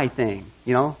the why thing.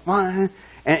 You know? Why?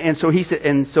 And so he said,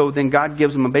 and so then God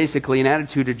gives him basically an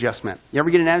attitude adjustment. You ever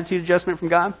get an attitude adjustment from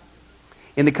God?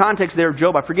 In the context there of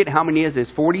Job, I forget how many is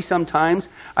this, 40 sometimes,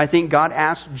 I think God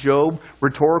asked Job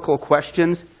rhetorical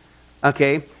questions,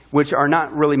 okay, which are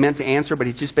not really meant to answer, but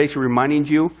he's just basically reminding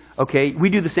you, okay, we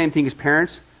do the same thing as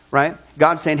parents, right?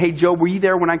 God's saying, hey, Job, were you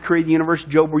there when I created the universe?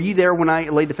 Job, were you there when I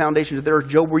laid the foundations of the earth?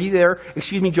 Job, were you there?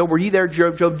 Excuse me, Job, were you there?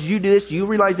 Job, did you do this? Do you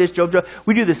realize this? Job,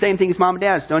 we do the same thing as mom and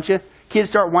dads, don't you? Kids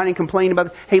start whining, complaining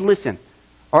about, hey, listen.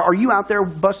 Are you out there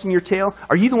busting your tail?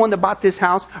 Are you the one that bought this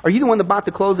house? Are you the one that bought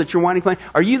the clothes that you're whining?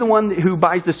 Are you the one who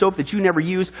buys the soap that you never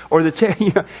use? Or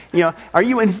the are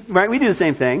you in, right? We do the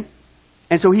same thing.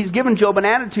 And so he's given Job an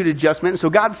attitude adjustment. And so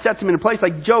God sets him in a place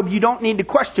like, Job, you don't need to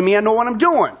question me. I know what I'm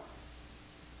doing.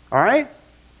 All right?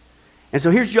 And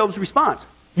so here's Job's response.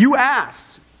 You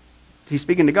asked. He's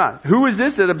speaking to God. Who is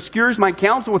this that obscures my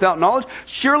counsel without knowledge?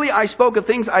 Surely I spoke of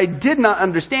things I did not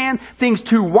understand, things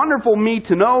too wonderful me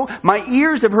to know. My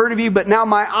ears have heard of you, but now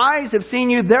my eyes have seen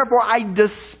you. Therefore I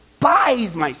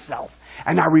despise myself,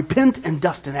 and I repent in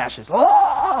dust and ashes.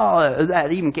 Oh,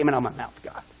 that even came out of my mouth,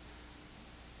 God.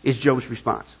 Is Job's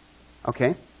response.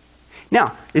 Okay?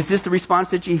 Now, is this the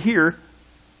response that you hear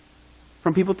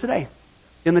from people today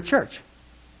in the church?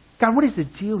 God, what is the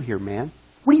deal here, man?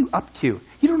 What are you up to?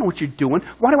 You don't know what you're doing.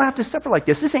 Why do I have to suffer like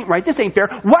this? This ain't right. This ain't fair.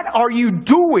 What are you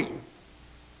doing?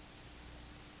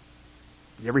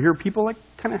 You ever hear people like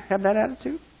kind of have that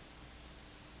attitude?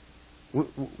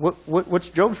 What's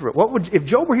Job's? What would if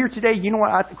Job were here today? You know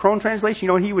what? Crone translation. You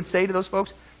know what he would say to those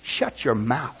folks? Shut your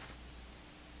mouth.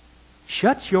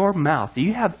 Shut your mouth. Do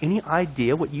you have any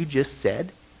idea what you just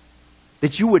said?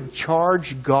 That you would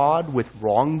charge God with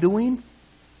wrongdoing?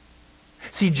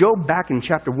 See, Job back in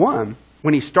chapter 1.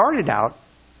 When he started out,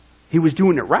 he was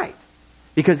doing it right.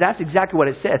 Because that's exactly what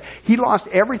it said. He lost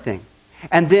everything.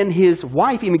 And then his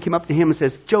wife even came up to him and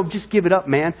says, Job, just give it up,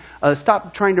 man.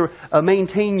 Stop trying to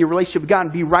maintain your relationship with God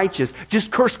and be righteous.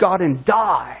 Just curse God and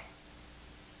die.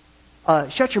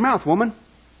 Shut your mouth, woman.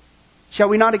 Shall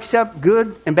we not accept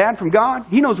good and bad from God?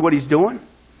 He knows what he's doing.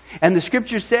 And the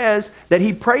scripture says that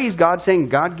he praised God, saying,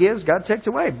 God gives, God takes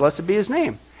away. Blessed be his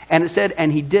name. And it said,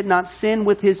 and he did not sin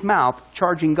with his mouth,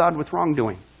 charging God with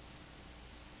wrongdoing.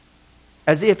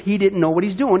 As if he didn't know what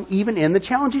he's doing, even in the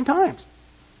challenging times.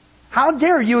 How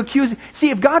dare you accuse... See,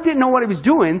 if God didn't know what he was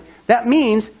doing, that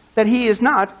means that he is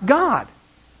not God.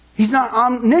 He's not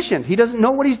omniscient. He doesn't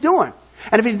know what he's doing.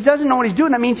 And if he doesn't know what he's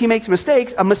doing, that means he makes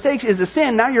mistakes. A mistake is a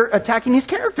sin. Now you're attacking his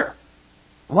character.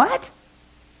 What?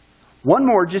 One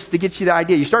more just to get you the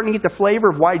idea. You're starting to get the flavor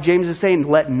of why James is saying,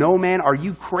 let no man, are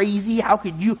you crazy? How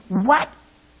could you, what?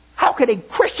 How could a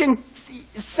Christian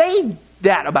say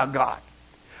that about God?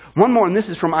 One more, and this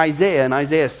is from Isaiah in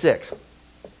Isaiah 6.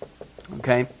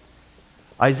 Okay?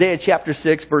 Isaiah chapter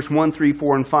 6, verse 1, 3,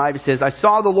 4, and 5, it says, I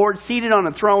saw the Lord seated on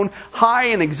a throne, high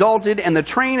and exalted, and the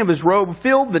train of his robe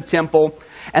filled the temple,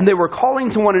 and they were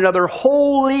calling to one another,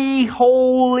 Holy,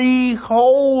 holy,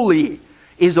 holy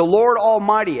is the Lord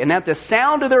Almighty. And at the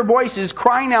sound of their voices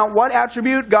crying out, what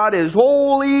attribute? God is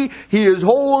holy, he is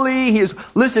holy, he is...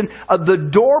 Listen, the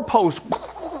doorpost,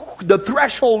 the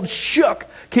threshold shook.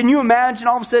 Can you imagine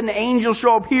all of a sudden angels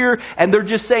show up here and they're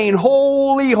just saying,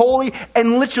 holy, holy,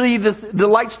 and literally the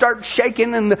lights start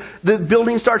shaking and the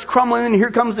building starts crumbling and here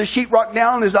comes the sheetrock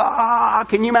down and there's,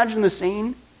 can you imagine the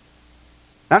scene?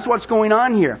 That's what's going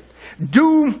on here.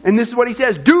 Doom, and this is what he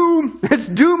says, doom, it's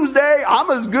doomsday, I'm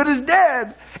as good as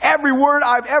dead. Every word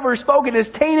I've ever spoken is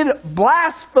tainted,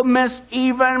 blasphemous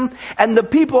even, and the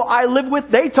people I live with,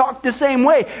 they talk the same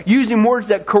way, using words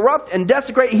that corrupt and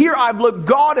desecrate. Here I've looked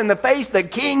God in the face, the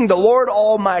King, the Lord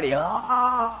Almighty.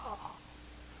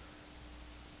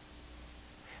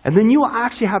 And then you will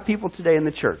actually have people today in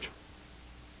the church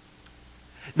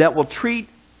that will treat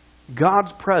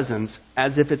God's presence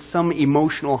as if it's some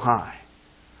emotional high.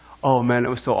 Oh man, it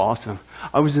was so awesome.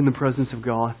 I was in the presence of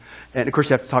God. And of course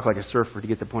you have to talk like a surfer to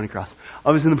get the point across.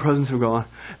 I was in the presence of God,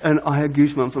 and I had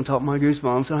goosebumps on top of my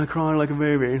goosebumps, and I cried like a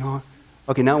baby.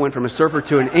 Okay, now I went from a surfer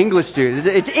to an English dude.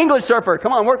 It's English surfer.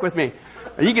 Come on, work with me.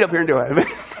 You get up here and do it.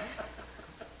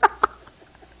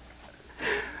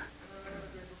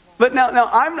 But now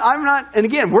I'm not, and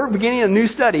again, we're beginning a new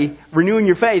study, Renewing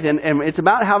Your Faith, and it's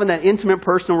about having that intimate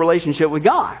personal relationship with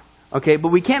God. Okay,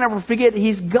 but we can't ever forget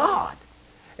He's God.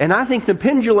 And I think the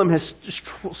pendulum has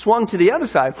swung to the other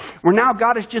side, where now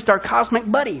God is just our cosmic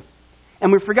buddy.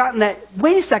 And we've forgotten that,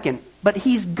 wait a second, but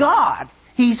He's God.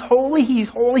 He's holy, He's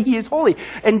holy, He is holy.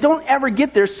 And don't ever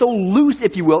get there so loose,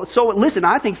 if you will. So listen,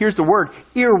 I think here's the word,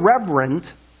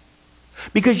 irreverent.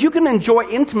 Because you can enjoy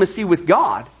intimacy with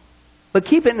God, but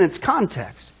keep it in its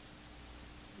context.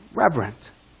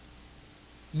 Reverent.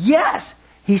 Yes,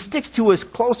 He sticks to us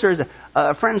closer as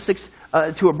a friend sticks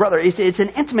to a brother. It's an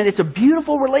intimate, it's a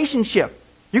beautiful relationship.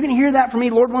 You're going to hear that from me,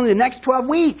 Lord willing, the next 12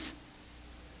 weeks.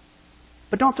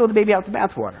 But don't throw the baby out the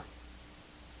bathwater.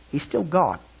 He's still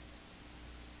God.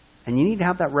 And you need to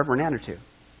have that reverent attitude.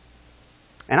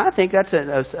 And I think that's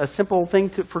a simple thing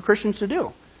for Christians to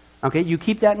do. Okay, you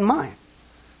keep that in mind.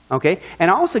 Okay, and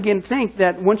I also again think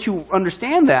that once you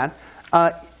understand that,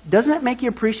 doesn't it make you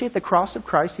appreciate the cross of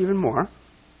Christ even more?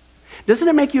 Doesn't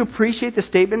it make you appreciate the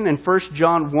statement in 1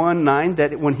 John 1:9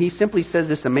 that when he simply says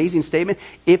this amazing statement,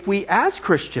 if we as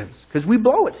Christians, because we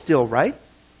blow it still, right?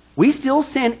 We still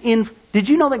sin in, did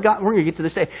you know that God, we're going to get to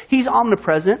this day, He's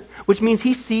omnipresent, which means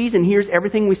He sees and hears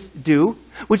everything we do,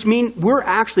 which means we're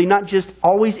actually not just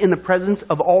always in the presence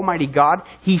of Almighty God,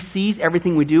 He sees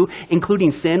everything we do,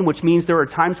 including sin, which means there are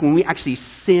times when we actually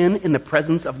sin in the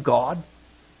presence of God.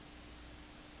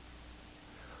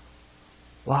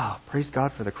 Wow, praise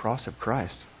God for the cross of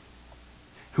Christ,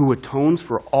 who atones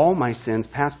for all my sins,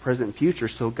 past, present, and future,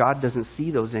 so God doesn't see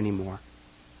those anymore.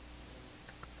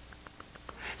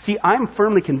 See, I'm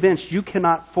firmly convinced you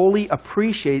cannot fully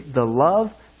appreciate the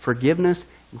love, forgiveness,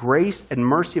 grace, and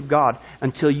mercy of God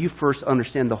until you first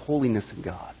understand the holiness of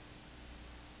God.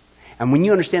 And when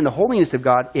you understand the holiness of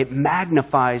God, it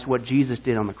magnifies what Jesus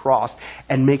did on the cross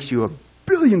and makes you a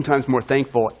billion times more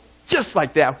thankful. Just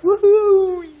like that.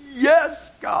 Woohoo! Yes,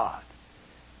 God.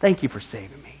 Thank you for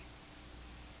saving me.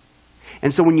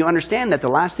 And so when you understand that, the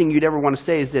last thing you'd ever want to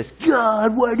say is this,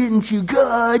 God, why didn't you?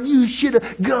 God, you should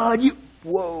have. God, you...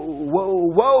 Whoa, whoa,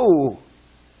 whoa.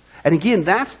 And again,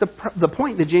 that's the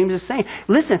point that James is saying.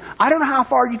 Listen, I don't know how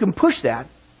far you can push that,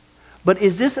 but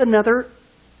is this another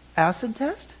acid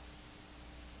test?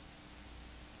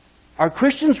 Are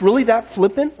Christians really that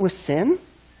flippant with sin?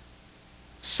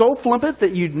 So flippant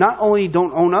that you not only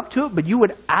don't own up to it, but you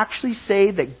would actually say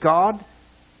that God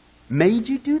made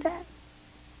you do that?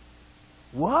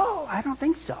 Whoa, I don't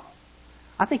think so.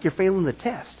 I think you're failing the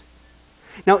test.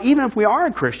 Now, even if we are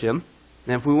a Christian,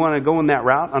 and if we want to go in that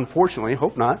route, unfortunately,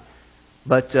 hope not,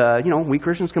 but, we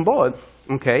Christians can blow it,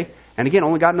 okay? And again,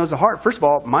 only God knows the heart. First of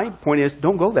all, my point is,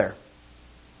 don't go there.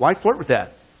 Why flirt with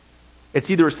that? It's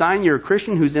either a sign you're a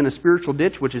Christian who's in a spiritual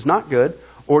ditch, which is not good,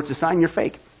 or it's a sign you're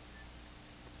fake.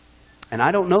 And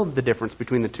I don't know the difference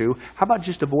between the two. How about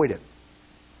just avoid it?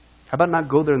 How about not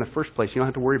go there in the first place? You don't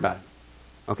have to worry about it.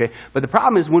 Okay? But the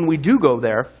problem is when we do go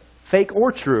there, fake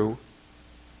or true,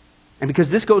 and because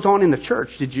this goes on in the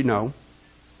church, did you know?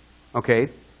 Okay?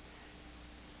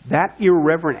 That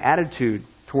irreverent attitude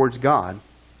towards God,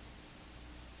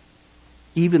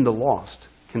 even the lost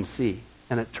can see,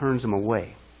 and it turns them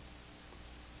away.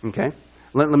 Okay?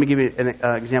 Let me give you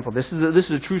an example. This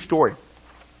is a true story.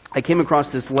 I came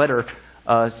across this letter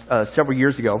several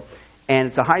years ago, and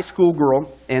it's a high school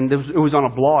girl, and it was on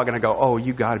a blog, and I go, oh,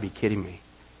 you got to be kidding me.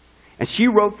 And she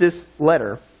wrote this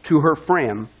letter to her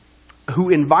friend who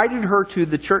invited her to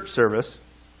the church service,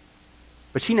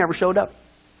 but she never showed up.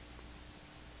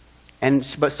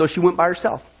 So she went by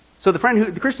herself. So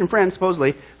the Christian friend,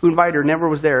 supposedly, who invited her never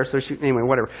was there, anyway,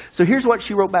 whatever. So here's what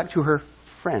she wrote back to her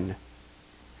friend.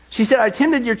 She said, I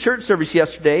attended your church service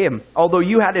yesterday, and although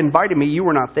you had invited me, you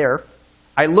were not there.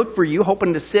 I looked for you,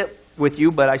 hoping to sit with you,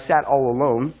 but I sat all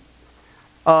alone.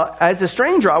 As a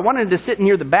stranger, I wanted to sit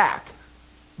near the back,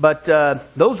 but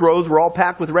those rows were all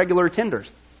packed with regular attenders.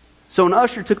 So an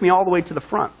usher took me all the way to the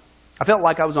front. I felt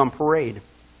like I was on parade.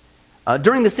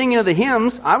 During the singing of the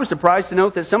hymns, I was surprised to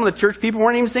note that some of the church people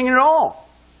weren't even singing at all.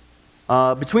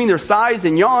 Between their sighs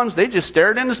and yawns, they just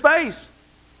stared into space.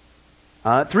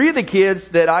 3 of the kids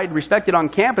that I'd respected on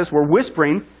campus were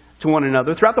whispering to one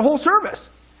another throughout the whole service.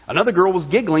 Another girl was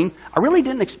giggling. I really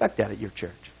didn't expect that at your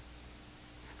church.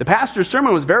 The pastor's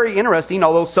sermon was very interesting,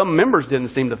 although some members didn't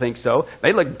seem to think so.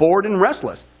 They looked bored and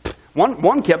restless.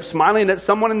 One kept smiling at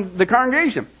someone in the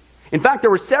congregation. In fact, there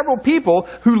were several people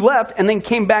who left and then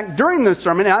came back during the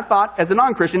sermon, and I thought, as a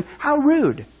non-Christian, how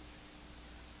rude.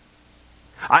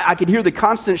 I could hear the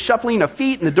constant shuffling of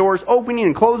feet and the doors opening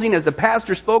and closing as the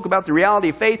pastor spoke about the reality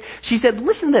of faith. She said,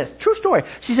 listen to this, true story.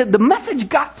 She said, the message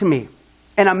got to me,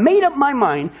 and I made up my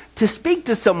mind to speak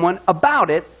to someone about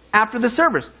it after the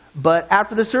service. But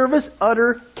after the service,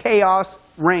 utter chaos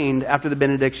reigned after the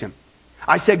benediction.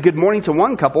 I said good morning to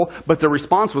one couple, but their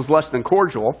response was less than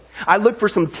cordial. I looked for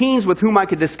some teens with whom I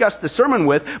could discuss the sermon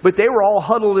with, but they were all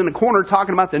huddled in a corner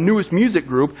talking about the newest music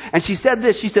group. And she said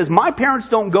this, she says, my parents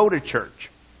don't go to church.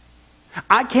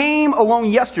 I came along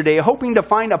yesterday hoping to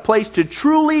find a place to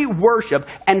truly worship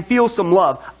and feel some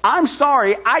love. I'm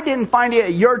sorry, I didn't find it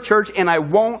at your church, and I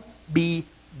won't be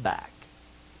back.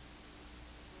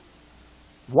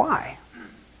 Why?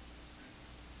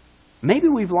 Maybe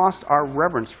we've lost our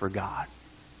reverence for God.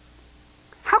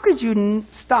 How could you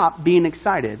stop being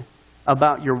excited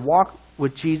about your walk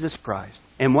with Jesus Christ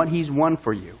and what He's won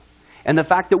for you? And the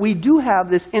fact that we do have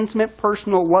this intimate,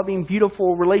 personal, loving,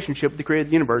 beautiful relationship with the Creator of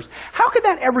the universe. How could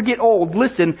that ever get old?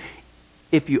 Listen,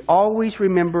 if you always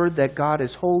remember that God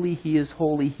is holy, He is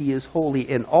holy, He is holy,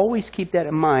 and always keep that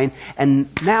in mind, and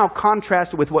now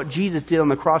contrast it with what Jesus did on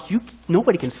the cross,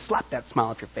 nobody can slap that smile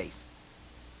off your face.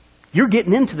 You're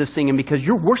getting into the singing because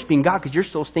you're worshiping God because you're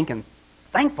so stinking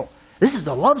thankful. This is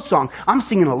the love song. I'm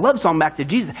singing a love song back to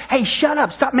Jesus. Hey, shut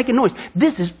up. Stop making noise.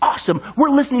 This is awesome. We're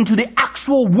listening to the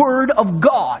actual Word of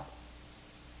God.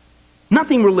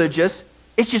 Nothing religious.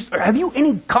 It's just, have you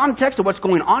any context of what's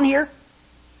going on here?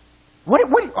 Why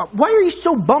are you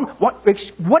so bummed?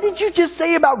 What did you just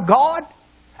say about God?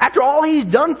 After all He's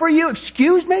done for you?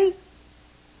 Excuse me?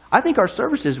 I think our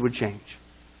services would change.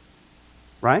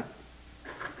 Right?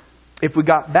 If we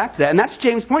got back to that. And that's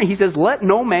James' point. He says, let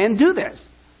no man do this.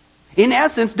 In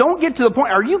essence, don't get to the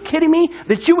point, are you kidding me,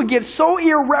 that you would get so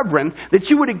irreverent that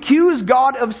you would accuse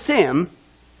God of sin,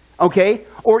 okay,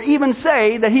 or even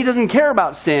say that He doesn't care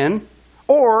about sin,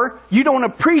 or you don't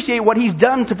appreciate what He's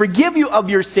done to forgive you of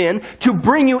your sin, to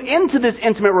bring you into this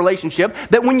intimate relationship,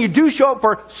 that when you do show up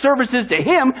for services to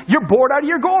Him, you're bored out of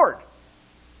your gourd.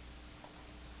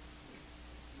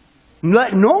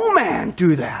 Let no man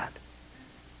do that.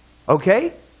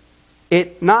 Okay?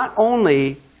 It not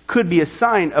only could be a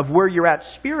sign of where you're at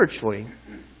spiritually,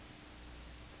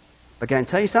 but can I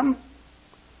tell you something?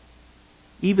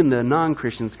 Even the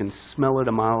non-Christians can smell it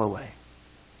a mile away.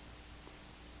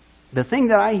 The thing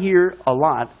that I hear a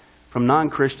lot from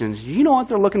non-Christians, you know what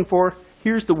they're looking for?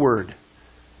 Here's the word.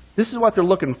 This is what they're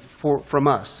looking for from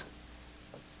us.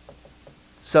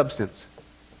 Substance.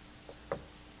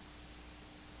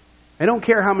 They don't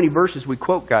care how many verses we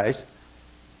quote, guys.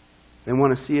 They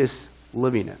want to see us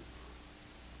living it.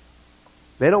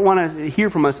 They don't want to hear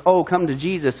from us, oh, come to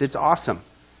Jesus, it's awesome.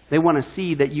 They want to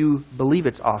see that you believe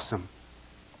it's awesome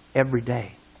every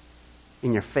day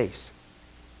in your face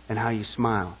and how you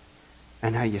smile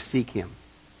and how you seek Him.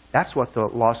 That's what the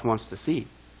lost wants to see.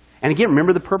 And again,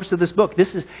 remember the purpose of this book.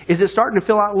 Is it starting to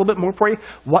fill out a little bit more for you?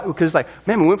 Because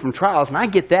man, we went from trials, and I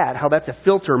get that, how that's a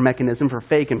filter mechanism for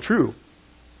fake and true.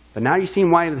 But now you've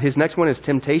seen why his next one is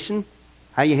temptation,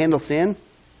 how you handle sin.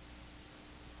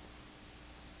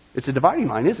 It's a dividing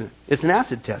line, isn't it? It's an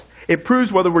acid test. It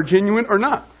proves whether we're genuine or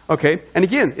not. Okay? And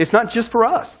again, it's not just for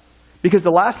us. Because the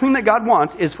last thing that God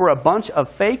wants is for a bunch of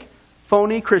fake,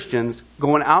 phony Christians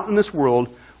going out in this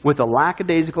world with a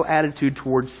lackadaisical attitude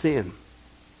towards sin.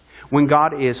 When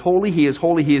God is holy, He is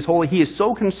holy, He is holy. He is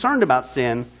so concerned about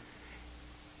sin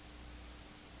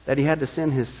that He had to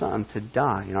send His Son to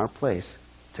die in our place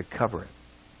to cover it.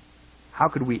 How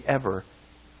could we ever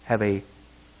have a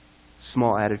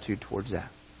small attitude towards that?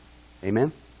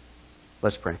 Amen?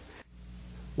 Let's pray.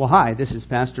 Well, hi, this is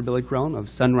Pastor Billy Crone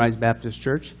of Sunrise Baptist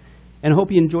Church, and I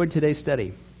hope you enjoyed today's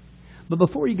study. But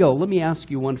before you go, let me ask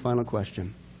you one final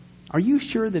question. Are you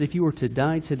sure that if you were to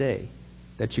die today,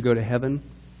 that you go to heaven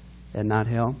and not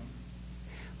hell?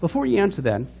 Before you answer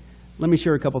that, let me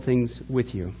share a couple things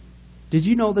with you. Did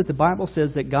you know that the Bible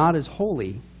says that God is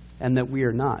holy and that we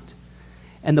are not?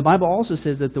 And the Bible also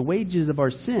says that the wages of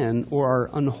our sin or our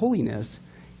unholiness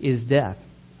is death.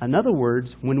 In other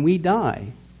words, when we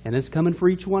die, and it's coming for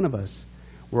each one of us,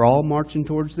 We're all marching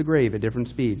towards the grave at different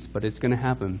speeds, but it's going to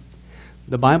happen.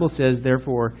 The Bible says,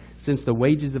 therefore, since the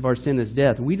wages of our sin is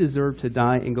death, we deserve to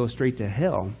die and go straight to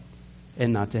hell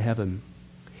and not to heaven.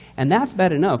 And that's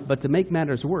bad enough, but to make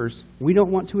matters worse, we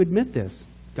don't want to admit this.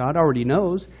 God already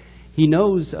knows. He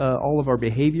knows all of our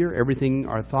behavior, everything,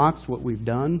 our thoughts, what we've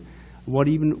done, what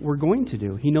even we're going to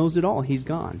do. He knows it all. He's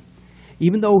gone.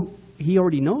 Even though He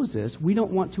already knows this, we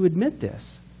don't want to admit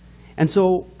this. And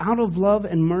so, out of love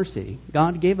and mercy,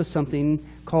 God gave us something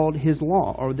called His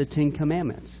law, or the Ten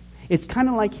Commandments. It's kind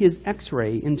of like His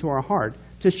x-ray into our heart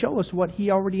to show us what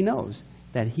He already knows,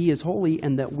 that He is holy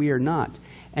and that we are not.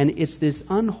 And it's this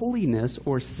unholiness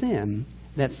or sin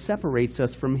that separates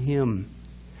us from Him.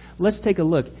 Let's take a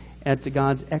look at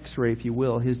God's x-ray, if you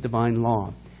will, His divine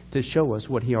law, to show us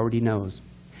what He already knows.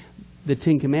 The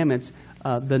Ten Commandments,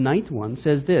 the ninth one,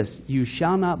 says this: you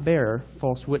shall not bear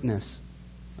false witness.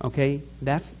 Okay?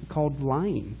 That's called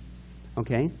lying.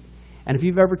 Okay? And if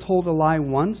you've ever told a lie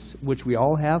once, which we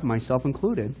all have, myself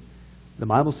included, the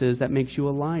Bible says that makes you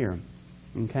a liar.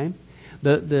 Okay?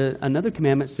 Another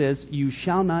commandment says, you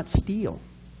shall not steal.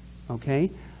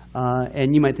 Okay?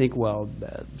 And you might think, well,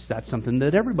 that's something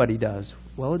that everybody does.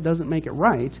 Well, it doesn't make it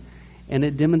right, and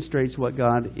it demonstrates what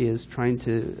God is trying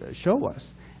to show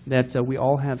us, that we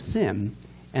all have sin,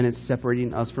 and it's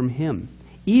separating us from Him.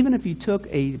 Even if you took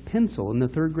a pencil in the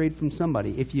third grade from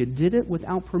somebody, if you did it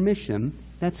without permission,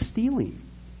 that's stealing.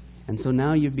 And so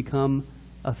now you've become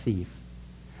a thief.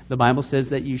 The Bible says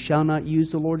that you shall not use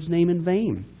the Lord's name in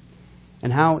vain.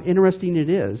 And how interesting it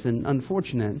is and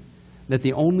unfortunate that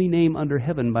the only name under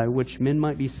heaven by which men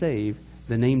might be saved,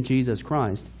 the name Jesus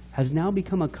Christ, has now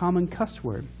become a common cuss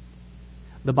word.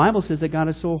 The Bible says that God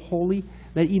is so holy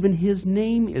that even His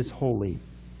name is holy.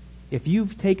 If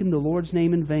you've taken the Lord's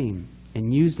name in vain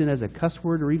and used it as a cuss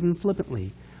word or even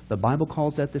flippantly, the Bible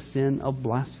calls that the sin of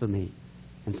blasphemy.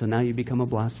 And so now you become a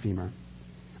blasphemer.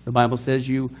 The Bible says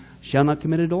you shall not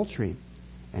commit adultery.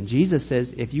 And Jesus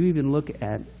says if you even look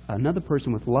at another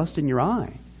person with lust in your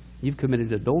eye, you've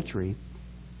committed adultery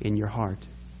in your heart.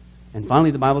 And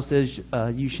finally, the Bible says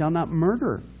you shall not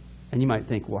murder. And you might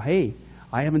think, well, hey,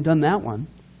 I haven't done that one.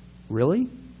 Really?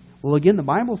 Well, again, the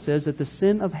Bible says that the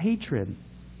sin of hatred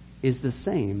is the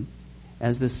same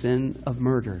as the sin of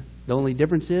murder. The only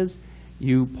difference is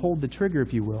you pulled the trigger,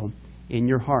 if you will, in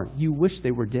your heart. You wish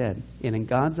they were dead. And in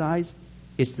God's eyes,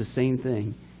 it's the same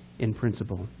thing in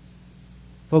principle.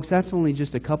 Folks, that's only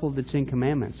just a couple of the Ten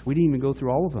Commandments. We didn't even go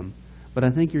through all of them. But I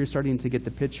think you're starting to get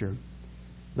the picture.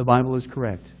 The Bible is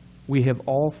correct. We have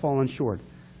all fallen short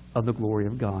of the glory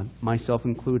of God, myself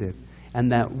included,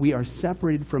 and that we are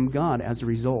separated from God as a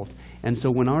result. And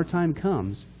so when our time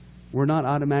comes, we're not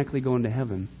automatically going to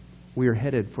heaven. We are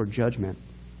headed for judgment.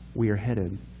 We are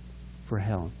headed for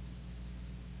hell.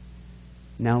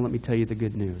 Now let me tell you the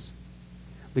good news.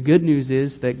 The good news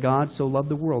is that God so loved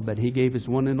the world that He gave His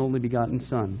one and only begotten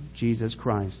Son, Jesus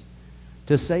Christ,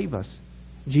 to save us.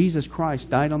 Jesus Christ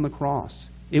died on the cross.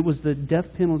 It was the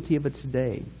death penalty of its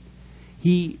day.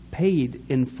 He paid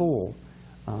in full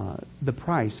the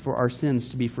price for our sins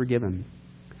to be forgiven.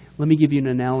 Let me give you an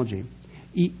analogy.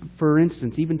 For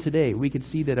instance, even today, we could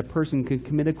see that a person could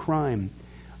commit a crime.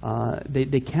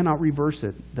 They cannot reverse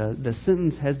it. The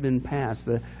sentence has been passed.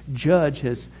 The judge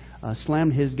has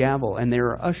slammed his gavel, and they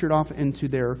are ushered off into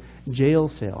their jail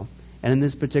cell. And in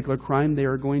this particular crime, they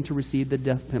are going to receive the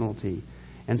death penalty.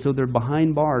 And so they're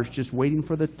behind bars just waiting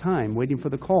for the time, waiting for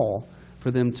the call for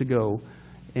them to go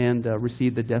and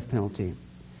receive the death penalty.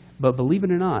 But believe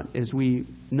it or not, as we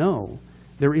know,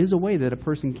 there is a way that a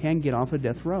person can get off a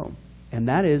death row. And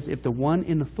that is if the one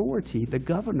in authority, the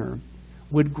governor,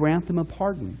 would grant them a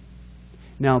pardon.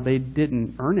 Now, they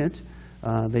didn't earn it.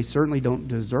 They certainly don't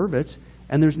deserve it.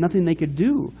 And there's nothing they could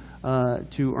do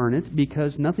to earn it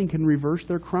because nothing can reverse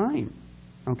their crime.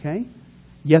 Okay?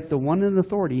 Yet the one in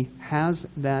authority has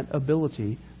that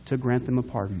ability to grant them a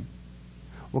pardon.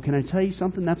 Well, can I tell you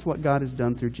something? That's what God has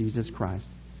done through Jesus Christ.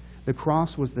 The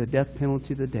cross was the death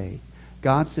penalty of the day.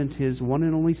 God sent His one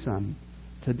and only Son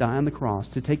to die on the cross,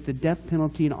 to take the death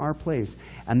penalty in our place,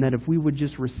 and that if we would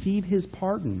just receive His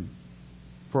pardon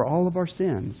for all of our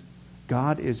sins,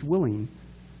 God is willing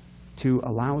to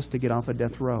allow us to get off a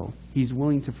death row. He's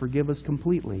willing to forgive us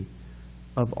completely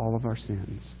of all of our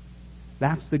sins.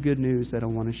 That's the good news that I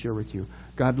want to share with you.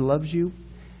 God loves you.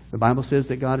 The Bible says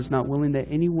that God is not willing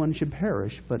that anyone should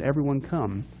perish, but everyone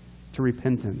come to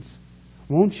repentance.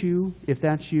 Won't you, if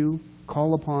that's you,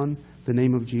 call upon the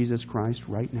name of Jesus Christ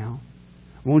right now?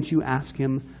 Won't you ask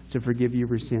Him to forgive you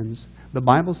your sins? The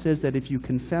Bible says that if you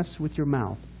confess with your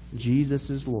mouth Jesus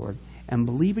is Lord and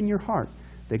believe in your heart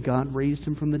that God raised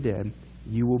Him from the dead,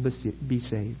 you will be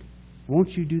saved.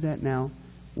 Won't you do that now,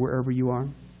 wherever you are?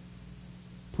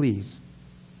 Please,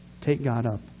 take God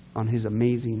up on his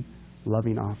amazing,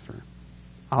 loving offer.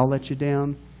 I'll let you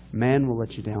down. Man will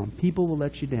let you down. People will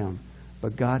let you down.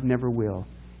 But God never will.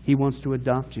 He wants to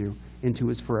adopt you into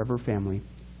his forever family.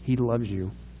 He loves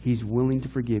you. He's willing to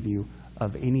forgive you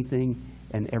of anything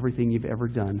and everything you've ever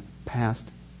done, past,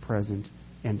 present,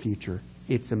 and future.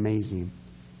 It's amazing.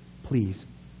 Please,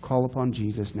 call upon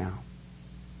Jesus now.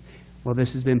 Well,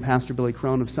 this has been Pastor Billy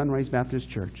Crone of Sunrise Baptist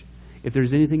Church. If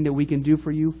there's anything that we can do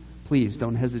for you, please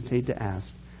don't hesitate to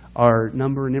ask. Our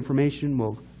number and information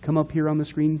will come up here on the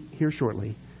screen here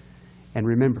shortly. And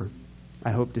remember,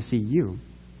 I hope to see you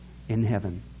in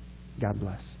heaven. God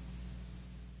bless.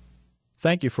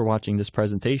 Thank you for watching this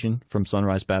presentation from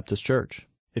Sunrise Baptist Church.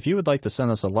 If you would like to send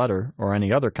us a letter or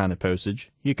any other kind of postage,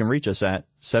 you can reach us at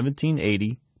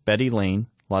 1780 Betty Lane,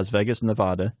 Las Vegas,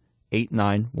 Nevada,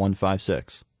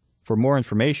 89156. For more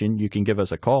information, you can give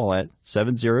us a call at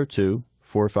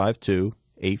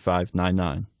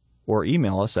 702-452-8599 or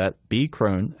email us at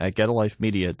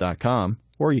bcrone@getalifemedia.com,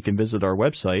 or you can visit our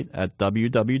website at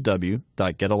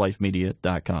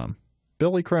www.getalifemedia.com.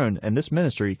 Billy Crone and this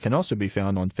ministry can also be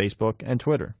found on Facebook and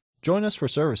Twitter. Join us for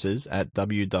services at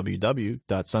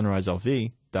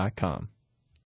www.sunriselv.com.